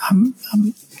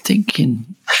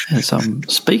thinking as I'm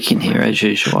speaking here, as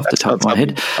usual, off the top of my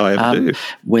head,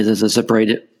 whether there's a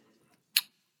breed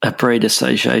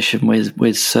association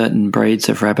with certain breeds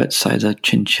of rabbits, say the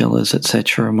chinchillas,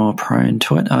 etc., are more prone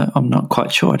to it. I'm not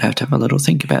quite sure. I'd have to have a little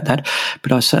think about that.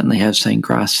 But I certainly have seen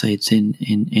grass seeds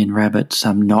in rabbits,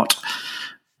 not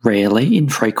rarely,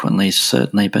 infrequently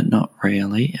certainly, but not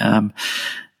rarely.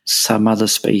 Some other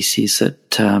species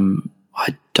that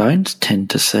I don't tend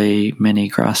to see many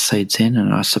grass seeds in,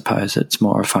 and I suppose it's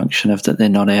more a function of that they're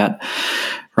not out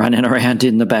running around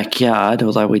in the backyard,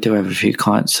 although we do have a few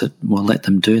clients that will let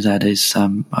them do that, is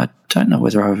I don't know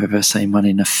whether I've ever seen one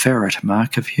in a ferret,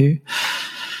 Mark, have you?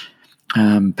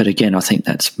 But again, I think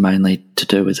that's mainly to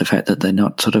do with the fact that they're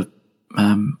not sort of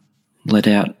let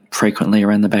out frequently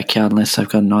around the backyard unless they've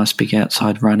got a nice big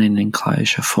outside running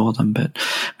enclosure for them. But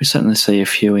we certainly see a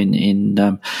few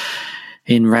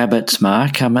in rabbits,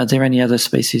 Mark. Are there any other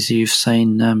species you've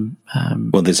seen?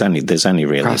 Well, there's only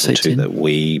really the two that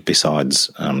we, besides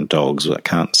dogs. I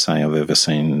can't say I've ever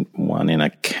seen one in a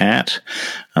cat,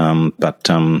 but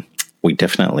we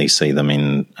definitely see them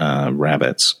in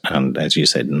rabbits, and as you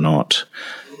said, not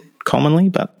commonly,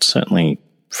 but certainly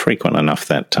frequent enough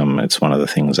that it's one of the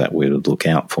things that we would look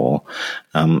out for.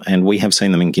 And we have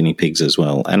seen them in guinea pigs as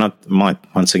well. And I might,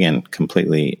 once again,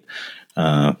 completely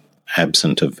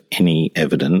absent of any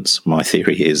evidence, my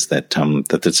theory is that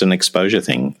that it's an exposure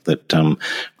thing, that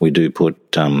we do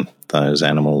put those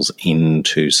animals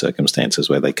into circumstances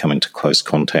where they come into close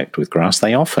contact with grass.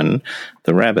 They often,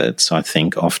 the rabbits, I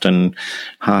think, often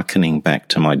hearkening back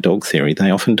to my dog theory,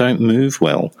 they often don't move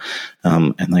well.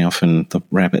 And the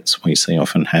rabbits we see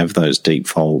often have those deep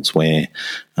folds where,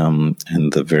 and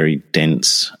the very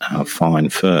dense, fine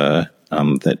fur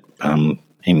that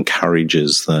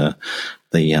encourages the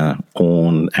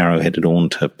arrow-headed awn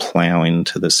to plough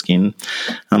into the skin.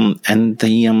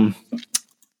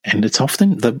 And it's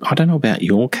often, I don't know about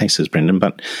your cases, Brendan,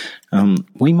 but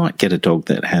we might get a dog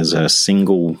that has a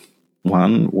single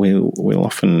one. We'll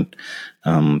often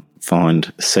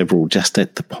find several just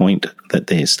at the point that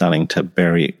they're starting to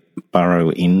burrow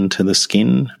into the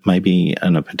skin, maybe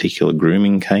in a particular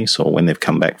grooming case or when they've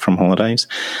come back from holidays.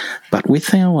 But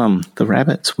with our the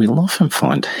rabbits, we'll often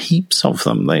find heaps of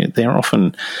them. They're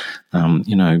often,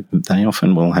 they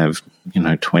often will have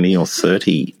 20 or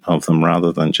 30 of them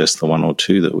rather than just the one or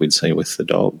two that we'd see with the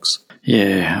dogs.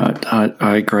 Yeah,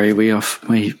 I agree.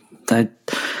 They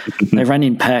run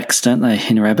in packs, don't they,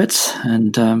 in rabbits?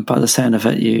 And by the sound of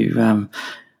it, you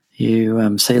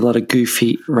see a lot of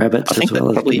goofy rabbits as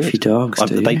well as goofy dogs.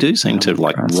 They do seem to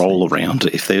roll around.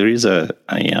 If there is a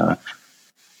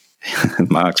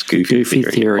Mark's goofy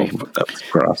theory. Of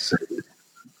grass.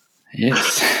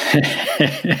 Yes.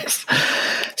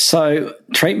 So,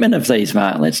 treatment of these,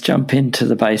 Mark. Let's jump into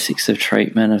the basics of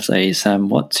treatment of these.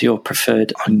 What's your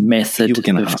preferred method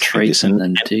of treatment?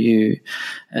 And do you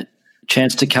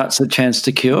chance to cut's a chance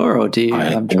to cure, or do you try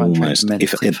and treat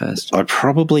medically first? I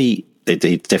probably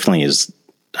it definitely is.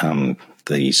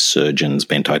 The surgeon's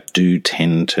bent. I do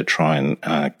tend to try and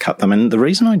cut them, and the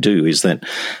reason I do is that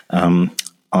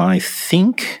I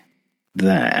think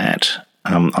that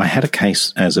I had a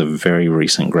case as a very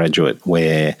recent graduate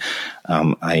where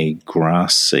a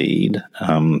grass seed,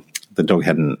 the dog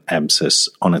had an abscess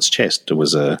on its chest. It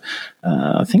was I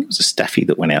think it was a staffy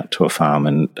that went out to a farm,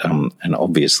 and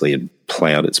obviously it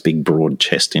ploughed its big broad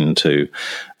chest into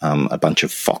a bunch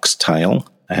of foxtail,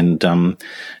 and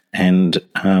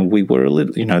we were a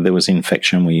little, there was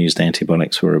infection. We used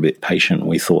antibiotics. We were a bit patient.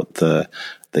 We thought the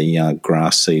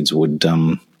grass seeds would,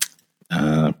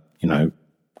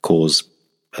 cause,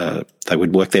 they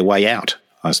would work their way out.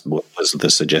 Was the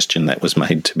suggestion that was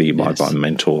made to me by my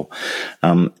mentor,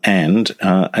 and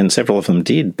several of them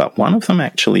did, but one of them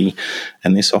actually,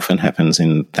 and this often happens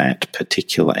in that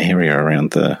particular area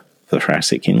around the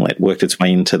thoracic inlet, worked its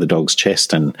way into the dog's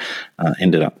chest and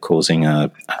ended up causing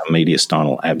a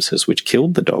mediastinal abscess, which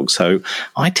killed the dog. So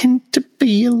I tend to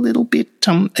be a little bit,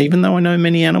 even though I know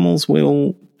many animals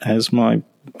will, as my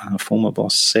former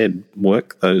boss said,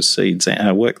 work those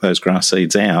grass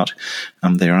seeds out.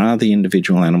 There are the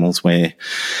individual animals where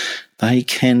they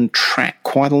can track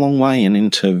quite a long way and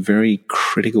into very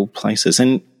critical places.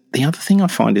 And the other thing I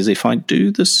find is if I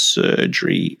do the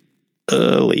surgery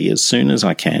early, as soon as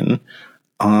I can,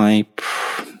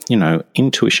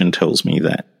 intuition tells me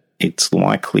that it's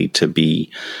likely to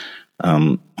be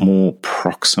more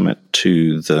proximate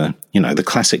to the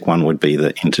classic one would be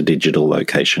the interdigital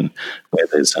location, where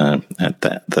there's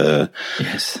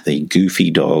the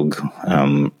goofy dog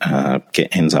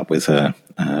ends up with a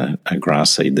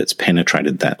grass seed that's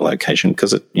penetrated that location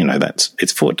because that's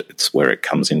its foot. It's where it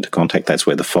comes into contact. That's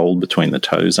where the fold between the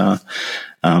toes are,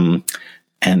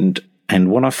 and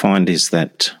what I find is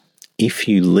that if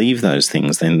you leave those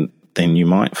things, then you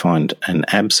might find an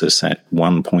abscess at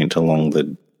one point along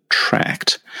the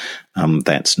tract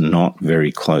that's not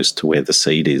very close to where the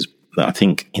seed is. I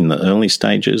think in the early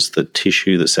stages, the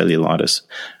tissue, the cellulitis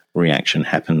reaction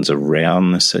happens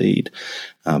around the seed,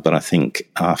 but I think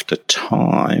after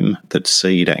time, that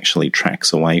seed actually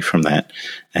tracks away from that,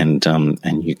 and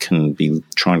you can be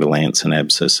trying to lance an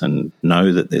abscess and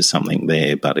know that there's something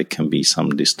there, but it can be some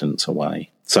distance away.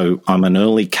 So I'm an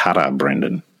early cutter,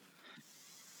 Brendan.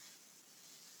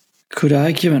 Good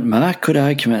argument, Mark. Good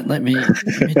argument. Let me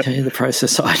tell you the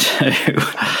process I do.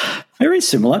 Very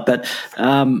similar, but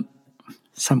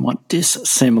somewhat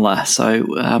dissimilar.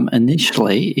 So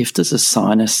initially, if there's a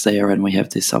sinus there and we have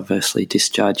this obviously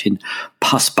discharging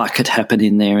pus bucket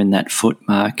happening there in that foot,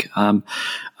 Mark, I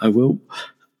will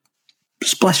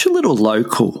splash a little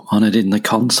local on it in the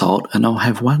consult, and I'll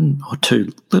have one or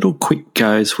two little quick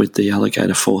goes with the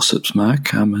alligator forceps,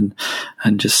 Mark, and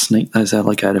just sneak those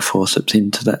alligator forceps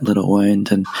into that little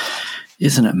wound. And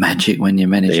isn't it magic when you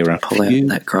manage to pull out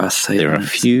that grass seed? There are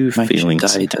few feelings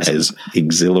as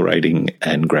exhilarating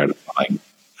and gratifying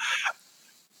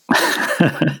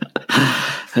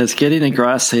as getting a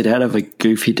grass seed out of a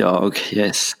goofy dog,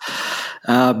 yes.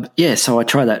 So I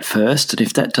try that first, and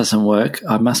if that doesn't work,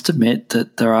 I must admit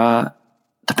that there are,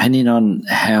 depending on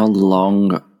how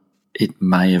long it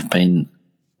may have been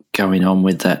going on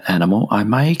with that animal, I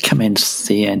may commence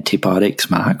the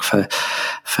antibiotics, Mark, for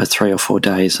 3 or 4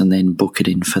 days and then book it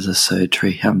in for the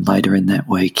surgery later in that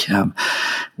week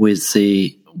with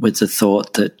the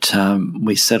thought that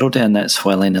we settle down that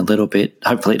swelling a little bit.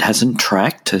 Hopefully it hasn't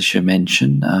tracked, as you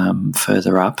mentioned,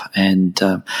 further up, and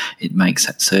it makes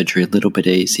that surgery a little bit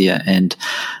easier. And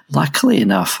luckily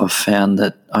enough, I've found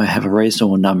that I have a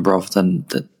reasonable number of them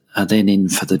that are then in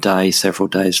for the day, several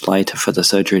days later for the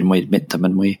surgery, and we admit them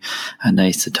and we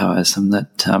anaesthetise them,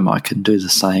 that I can do the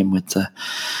same with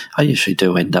I usually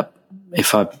do end up,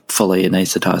 if I fully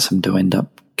anaesthetise them, do end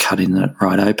up cutting it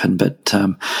right open, but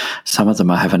some of them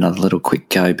I have another little quick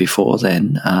go before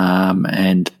then,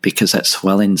 and because that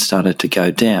swelling started to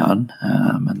go down,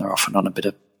 and they're often on a bit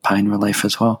of pain relief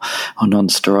as well, or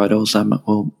non-steroidals, it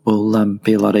will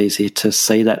be a lot easier to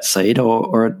see that seed,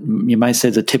 or you may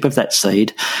see the tip of that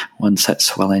seed once that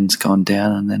swelling's gone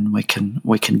down, and then we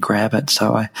can grab it.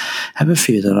 So I have a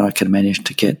few that I can manage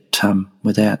to get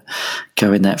without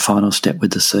going that final step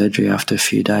with the surgery after a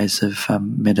few days of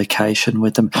medication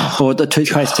with them, or the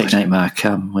toothpaste technique, Mark,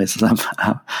 with them.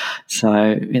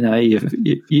 So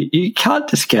you can't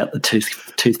discount the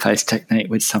toothpaste technique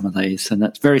with some of these, and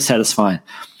that's very satisfying.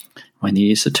 when you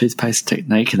use the toothpaste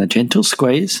technique and the gentle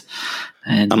squeeze.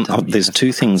 And there's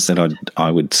two things that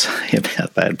I would say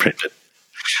about that, Brendan.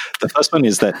 The first one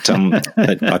is that,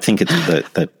 that I think it's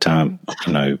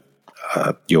that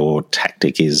your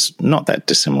tactic is not that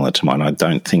dissimilar to mine. I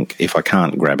don't think, if I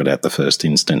can't grab it at the first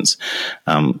instance,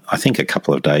 I think a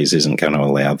couple of days isn't going to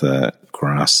allow the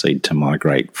grass seed to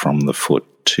migrate from the foot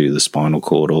to the spinal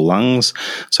cord or lungs.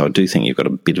 So I do think you've got a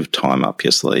bit of time up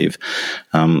your sleeve.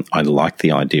 I like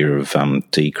the idea of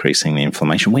decreasing the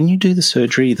inflammation. When you do the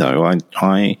surgery, though,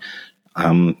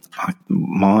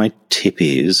 my tip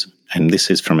is, and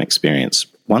this is from experience,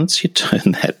 once you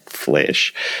turn that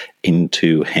flesh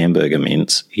into hamburger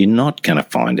mince, you're not going to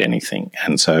find anything.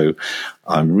 And so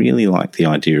I really like the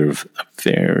idea of a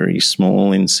very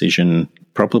small incision,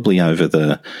 probably over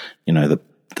the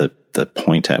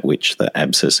point at which the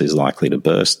abscess is likely to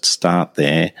burst. Start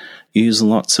there. Use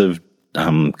lots of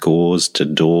gauze to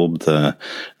daub the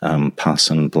pus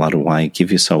and blood away. Give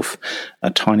yourself a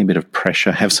tiny bit of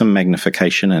pressure. Have some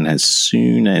magnification, and as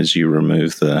soon as you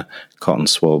remove the cotton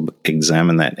swab,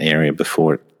 examine that area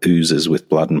before it oozes with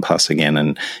blood and pus again.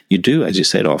 And you do, as you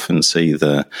said, often see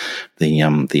the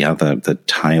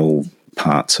tail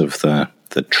parts of the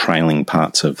trailing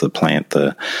parts of the plant,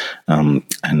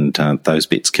 those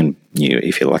bits can,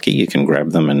 if you're lucky, you can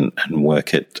grab them and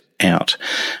work it out.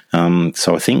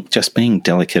 So I think just being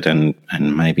delicate and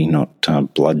maybe not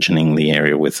bludgeoning the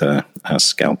area with a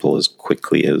scalpel as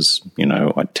quickly as,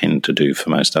 I tend to do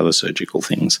for most other surgical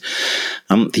things.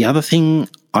 The other thing,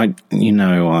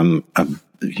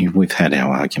 we've had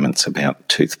our arguments about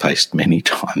toothpaste many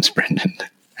times, Brendan,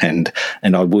 and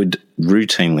I would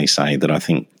routinely say that I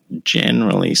think,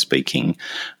 generally speaking,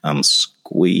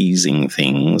 squeezing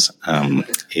things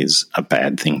is a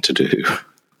bad thing to do,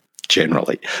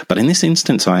 generally. But in this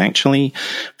instance, I actually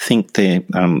think that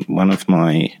one of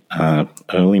my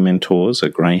early mentors, a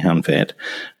greyhound vet,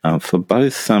 for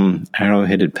both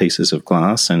arrow-headed pieces of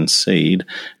glass and seed,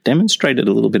 demonstrated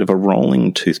a little bit of a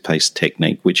rolling toothpaste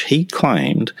technique, which he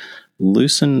claimed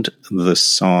loosened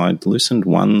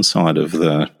one side of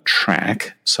the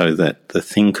track so that the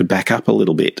thing could back up a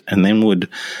little bit, and then would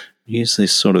use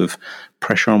this sort of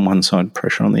pressure on one side,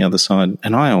 pressure on the other side.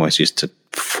 And I always used to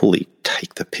fully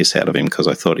take the piss out of him because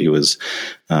I thought he was,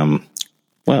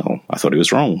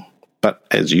 wrong. But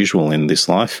as usual in this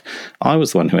life, I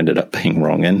was the one who ended up being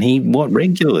wrong. And he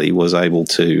regularly was able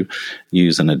to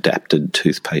use an adapted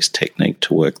toothpaste technique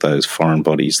to work those foreign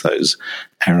bodies, those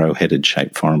arrow-headed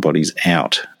shaped foreign bodies,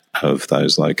 out of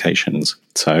those locations.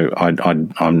 So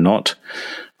I'm not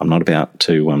about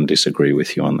to disagree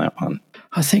with you on that one.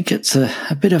 I think it's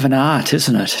a bit of an art,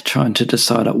 isn't it? Trying to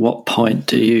decide at what point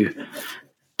do you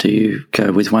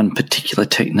go with one particular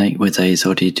technique with these,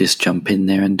 or do you just jump in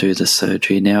there and do the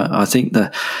surgery? Now, I think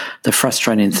the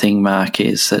frustrating thing, Mark,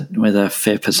 is that with a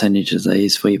fair percentage of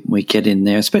these, we get in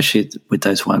there, especially with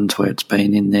those ones where it's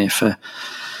been in there for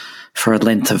a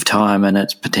length of time and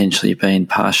it's potentially been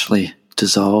partially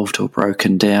dissolved or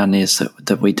broken down, is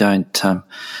that we don't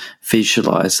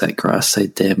visualise that grass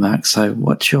seed there, Mark. So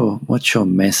what's your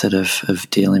method of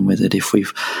dealing with it? If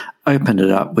we've opened it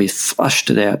up, we've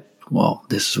flushed it out, well,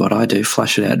 this is what I do,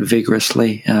 flush it out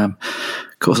vigorously,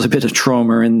 cause a bit of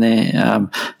trauma in there,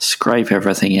 scrape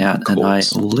everything out, and I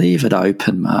leave it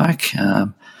open, Mark,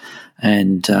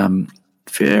 and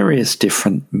various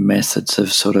different methods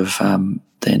of sort of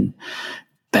then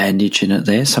bandaging it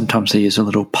there. Sometimes I use a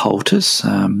little poultice,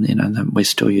 we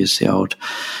still use the old,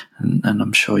 and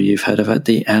I'm sure you've heard of it,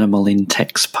 the Animal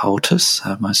Intex poultice.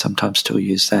 I sometimes still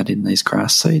use that in these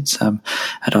grass seeds.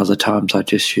 At other times I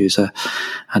just use a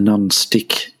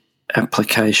non-stick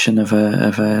application of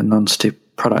a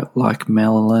non-stick product like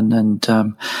Melalin,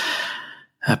 and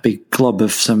a big glob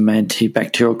of some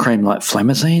antibacterial cream like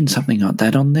Flamazine, something like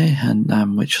that on there,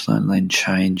 and which will then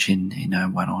change in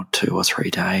 1 or 2 or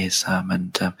 3 days,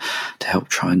 and to help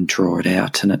try and draw it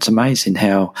out. And it's amazing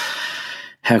how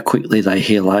quickly they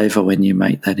heal over when you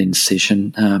make that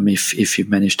incision. If you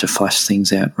manage to flush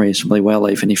things out reasonably well,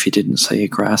 even if you didn't see a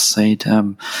grass seed,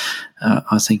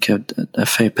 I think a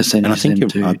fair percentage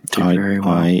of them do very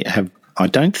well. I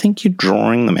don't think you're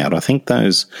drawing them out. I think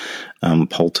those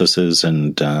poultices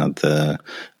and the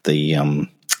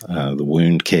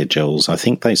wound care gels, I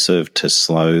think they serve to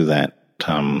slow that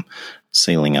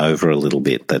sealing over a little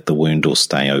bit, that the wound will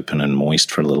stay open and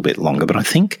moist for a little bit longer. But I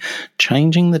think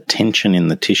changing the tension in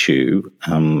the tissue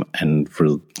and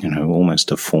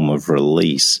almost a form of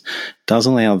release does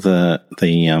allow the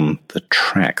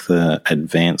track, the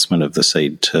advancement of the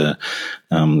seed to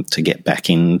get back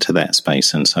into that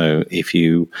space. And so if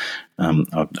you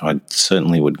I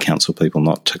certainly would counsel people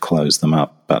not to close them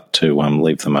up, but to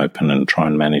leave them open and try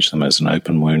and manage them as an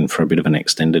open wound for a bit of an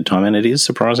extended time. And it is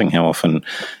surprising how often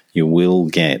you will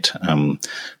get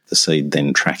the seed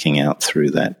then tracking out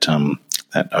through that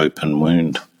open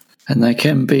wound. And they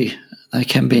can be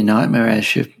nightmare,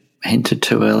 as you hinted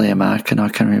to earlier, Mark. And I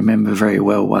can remember very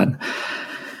well one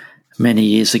many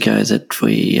years ago that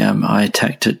I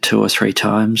attacked it 2 or 3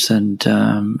 times, and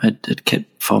it kept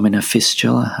forming a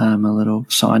fistula, a little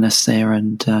sinus there,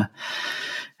 and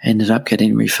ended up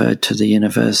getting referred to the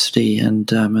university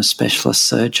and a specialist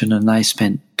surgeon, and they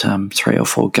spent 3 or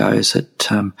 4 goes at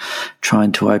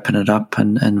trying to open it up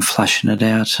and flushing it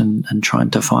out and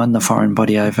trying to find the foreign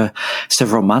body over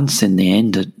several months. In the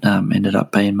end, it ended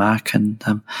up being Mark, and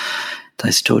they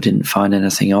still didn't find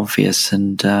anything obvious.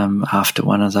 And after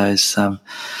one of those,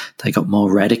 they got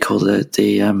more radical. The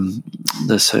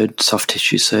soft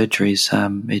tissue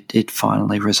surgeries, it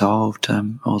finally resolved,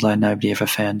 although nobody ever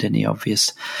found any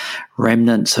obvious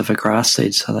remnants of a grass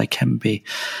seed. So they can be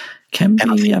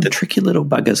tricky little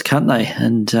buggers, can't they?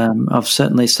 And I've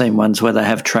certainly seen ones where they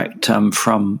have tracked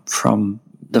from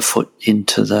the foot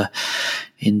into the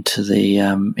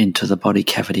body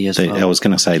cavity as well. I was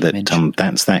going to say that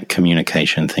that's that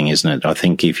communication thing, isn't it? I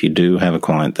think if you do have a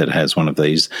client that has one of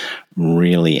these,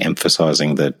 really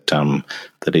emphasising that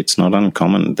it's not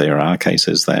uncommon. There are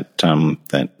cases that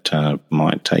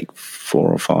might take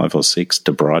 4 or 5 or 6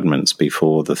 debridements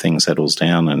before the thing settles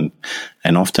down, and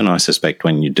often I suspect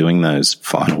when you're doing those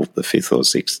final, the 5th or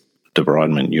 6th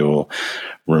debridement, you're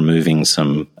removing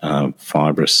some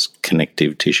fibrous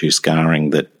connective tissue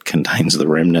scarring that contains the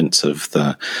remnants of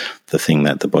the thing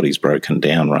that the body's broken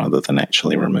down, rather than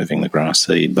actually removing the grass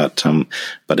seed. But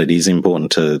it is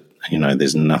important to,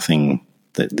 there's nothing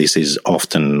that this is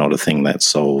often not a thing that's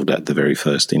solved at the very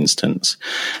first instance.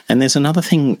 And there's another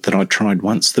thing that I tried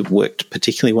once that worked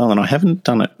particularly well, and I haven't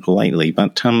done it lately,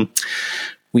 but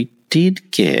we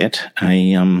did get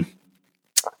a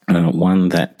one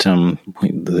that I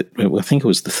think it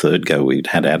was the 3rd go we'd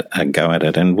had a go at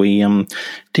it, and we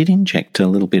did inject a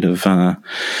little bit of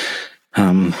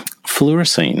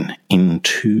fluorescein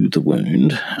into the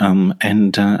wound,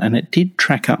 and it did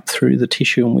track up through the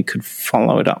tissue, and we could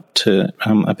follow it up to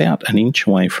about an inch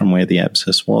away from where the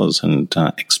abscess was, and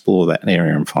explore that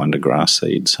area and find a grass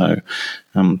seed. So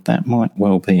that might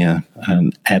well be an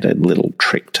added little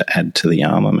trick to add to the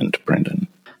armament, Brendan.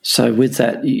 So with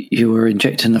that, you were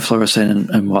injecting the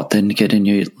fluorescein and what, then getting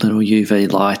your little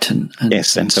UV light and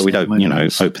yes, and so we'd open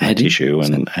the tissue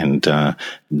and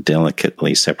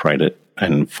delicately separate it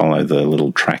and follow the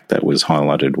little track that was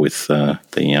highlighted with the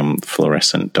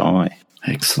fluorescent dye.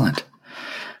 Excellent,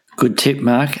 good tip,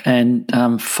 Mark. And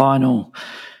final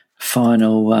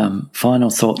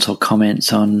thoughts or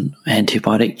comments on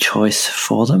antibiotic choice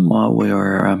for them while we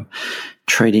were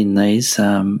treating these,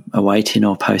 awaiting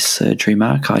or post-surgery,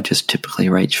 Mark. I just typically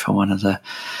reach for one of the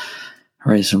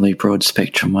reasonably broad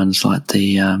spectrum ones like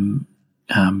the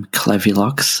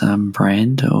Clavulox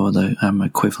brand, or the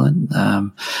equivalent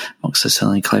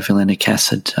amoxicillin clavulanic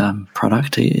acid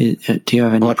product. Do you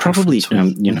have any preference with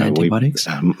antibiotics?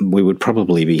 We would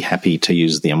probably be happy to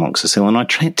use the amoxicillin. I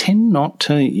tend not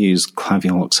to use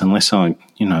Clavulox unless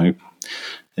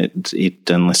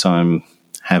unless I'm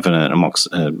have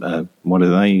what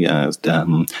are they?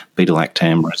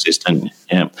 Beta-lactam resistant.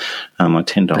 Yeah, I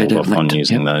tend to hold off on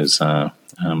using those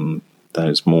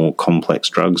more complex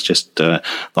drugs. Just the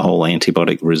whole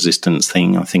antibiotic resistance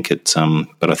thing. I think it's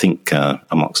but I think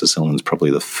amoxicillin is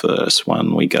probably the first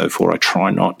one we go for. I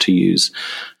try not to use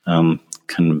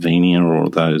Convenia or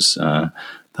those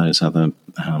other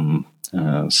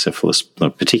syphilis,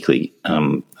 particularly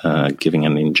giving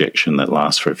an injection that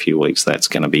lasts for a few weeks. That's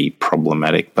going to be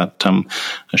problematic, but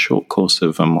a short course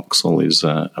of amoxil is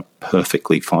a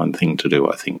perfectly fine thing to do,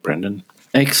 I think, Brendan.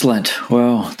 Excellent.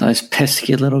 Well, those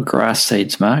pesky little grass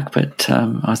seeds, Mark, but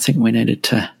I think we needed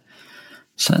to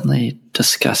certainly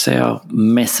discuss our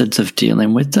methods of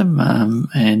dealing with them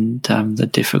and the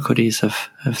difficulties of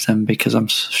them, because I'm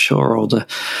sure all the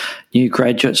new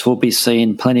graduates will be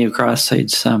seeing plenty of grass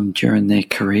seeds during their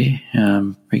career,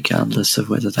 regardless of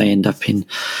whether they end up in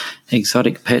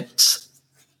exotic pets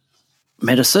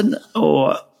medicine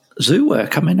or zoo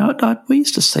work. I mean, we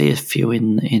used to see a few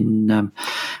in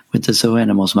with the zoo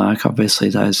animals, Mark. Obviously,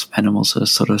 those animals are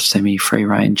sort of semi-free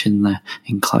range in the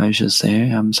enclosures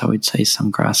there, so we'd see some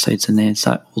grass seeds in there.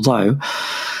 So, although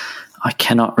I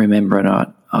cannot remember, and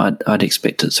I'd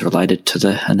expect it's related to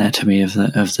the anatomy of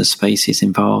the species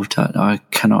involved. I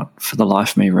cannot, for the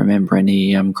life of me, remember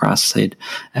any grass seed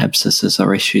abscesses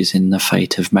or issues in the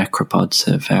feet of macropods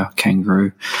of our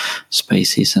kangaroo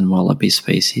species and wallaby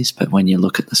species. But when you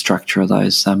look at the structure of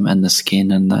those and the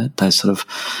skin and those sort of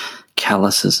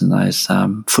calluses and those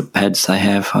foot pads they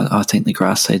have, I think the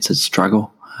grass seeds would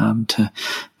struggle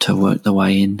to work the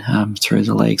way in through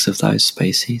the legs of those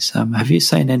species. Have you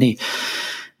seen any?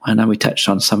 I know we touched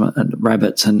on some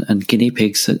rabbits and guinea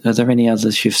pigs. Are there any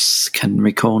others you can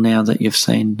recall now that you've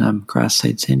seen grass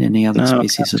seeds in? Any other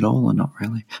species at all, or not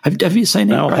really? Have you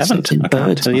seen any grass seeds in birds? I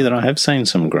can't tell you that I have seen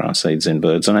some grass seeds in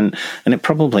birds, and it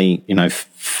probably,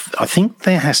 I think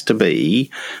there has to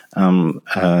be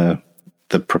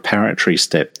the preparatory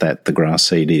step that the grass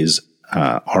seed is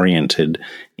oriented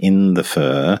in the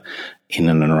fur in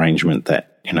an arrangement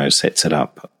that sets it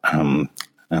up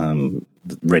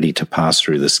ready to pass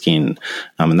through the skin,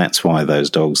 and that's why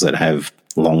those dogs that have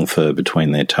long fur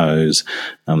between their toes,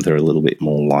 they're a little bit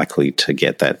more likely to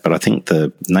get that. But I think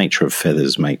the nature of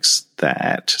feathers makes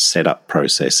that setup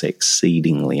process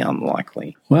exceedingly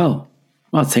unlikely. Well,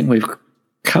 I think we've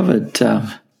covered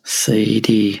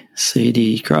seedy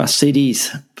grass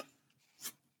seedies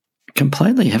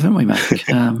completely, haven't we, mate?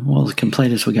 Well, as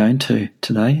complete as we're going to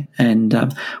today.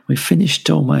 And we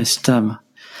finished almost our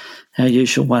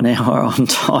usual 1 hour on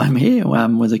time here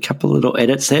with a couple of little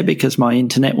edits there because my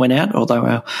internet went out, although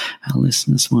our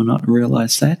listeners will not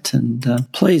realise that. And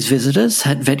please visit us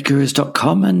at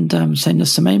vetgurus.com and send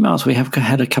us some emails. We have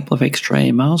had a couple of extra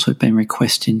emails. We've been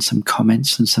requesting some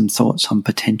comments and some thoughts on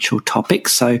potential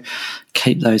topics, so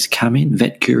keep those coming,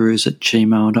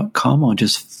 vetgurus@gmail.com, or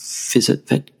just visit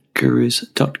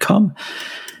vetgurus.com,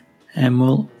 and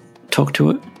we'll talk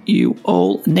to you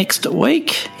all next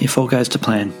week if all goes to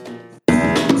plan.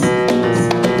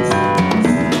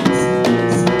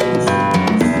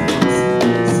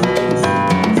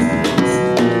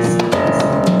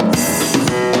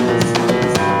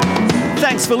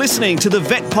 Thanks for listening to the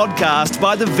Vet Podcast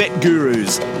by the Vet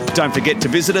Gurus. Don't forget to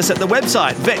visit us at the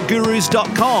website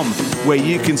vetgurus.com, where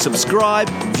you can subscribe,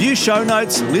 view show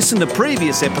notes, listen to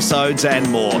previous episodes and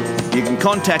more. You can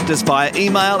contact us via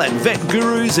email at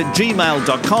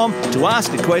vetgurus@gmail.com to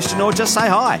ask a question or just say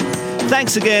hi.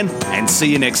 Thanks again and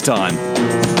see you next time.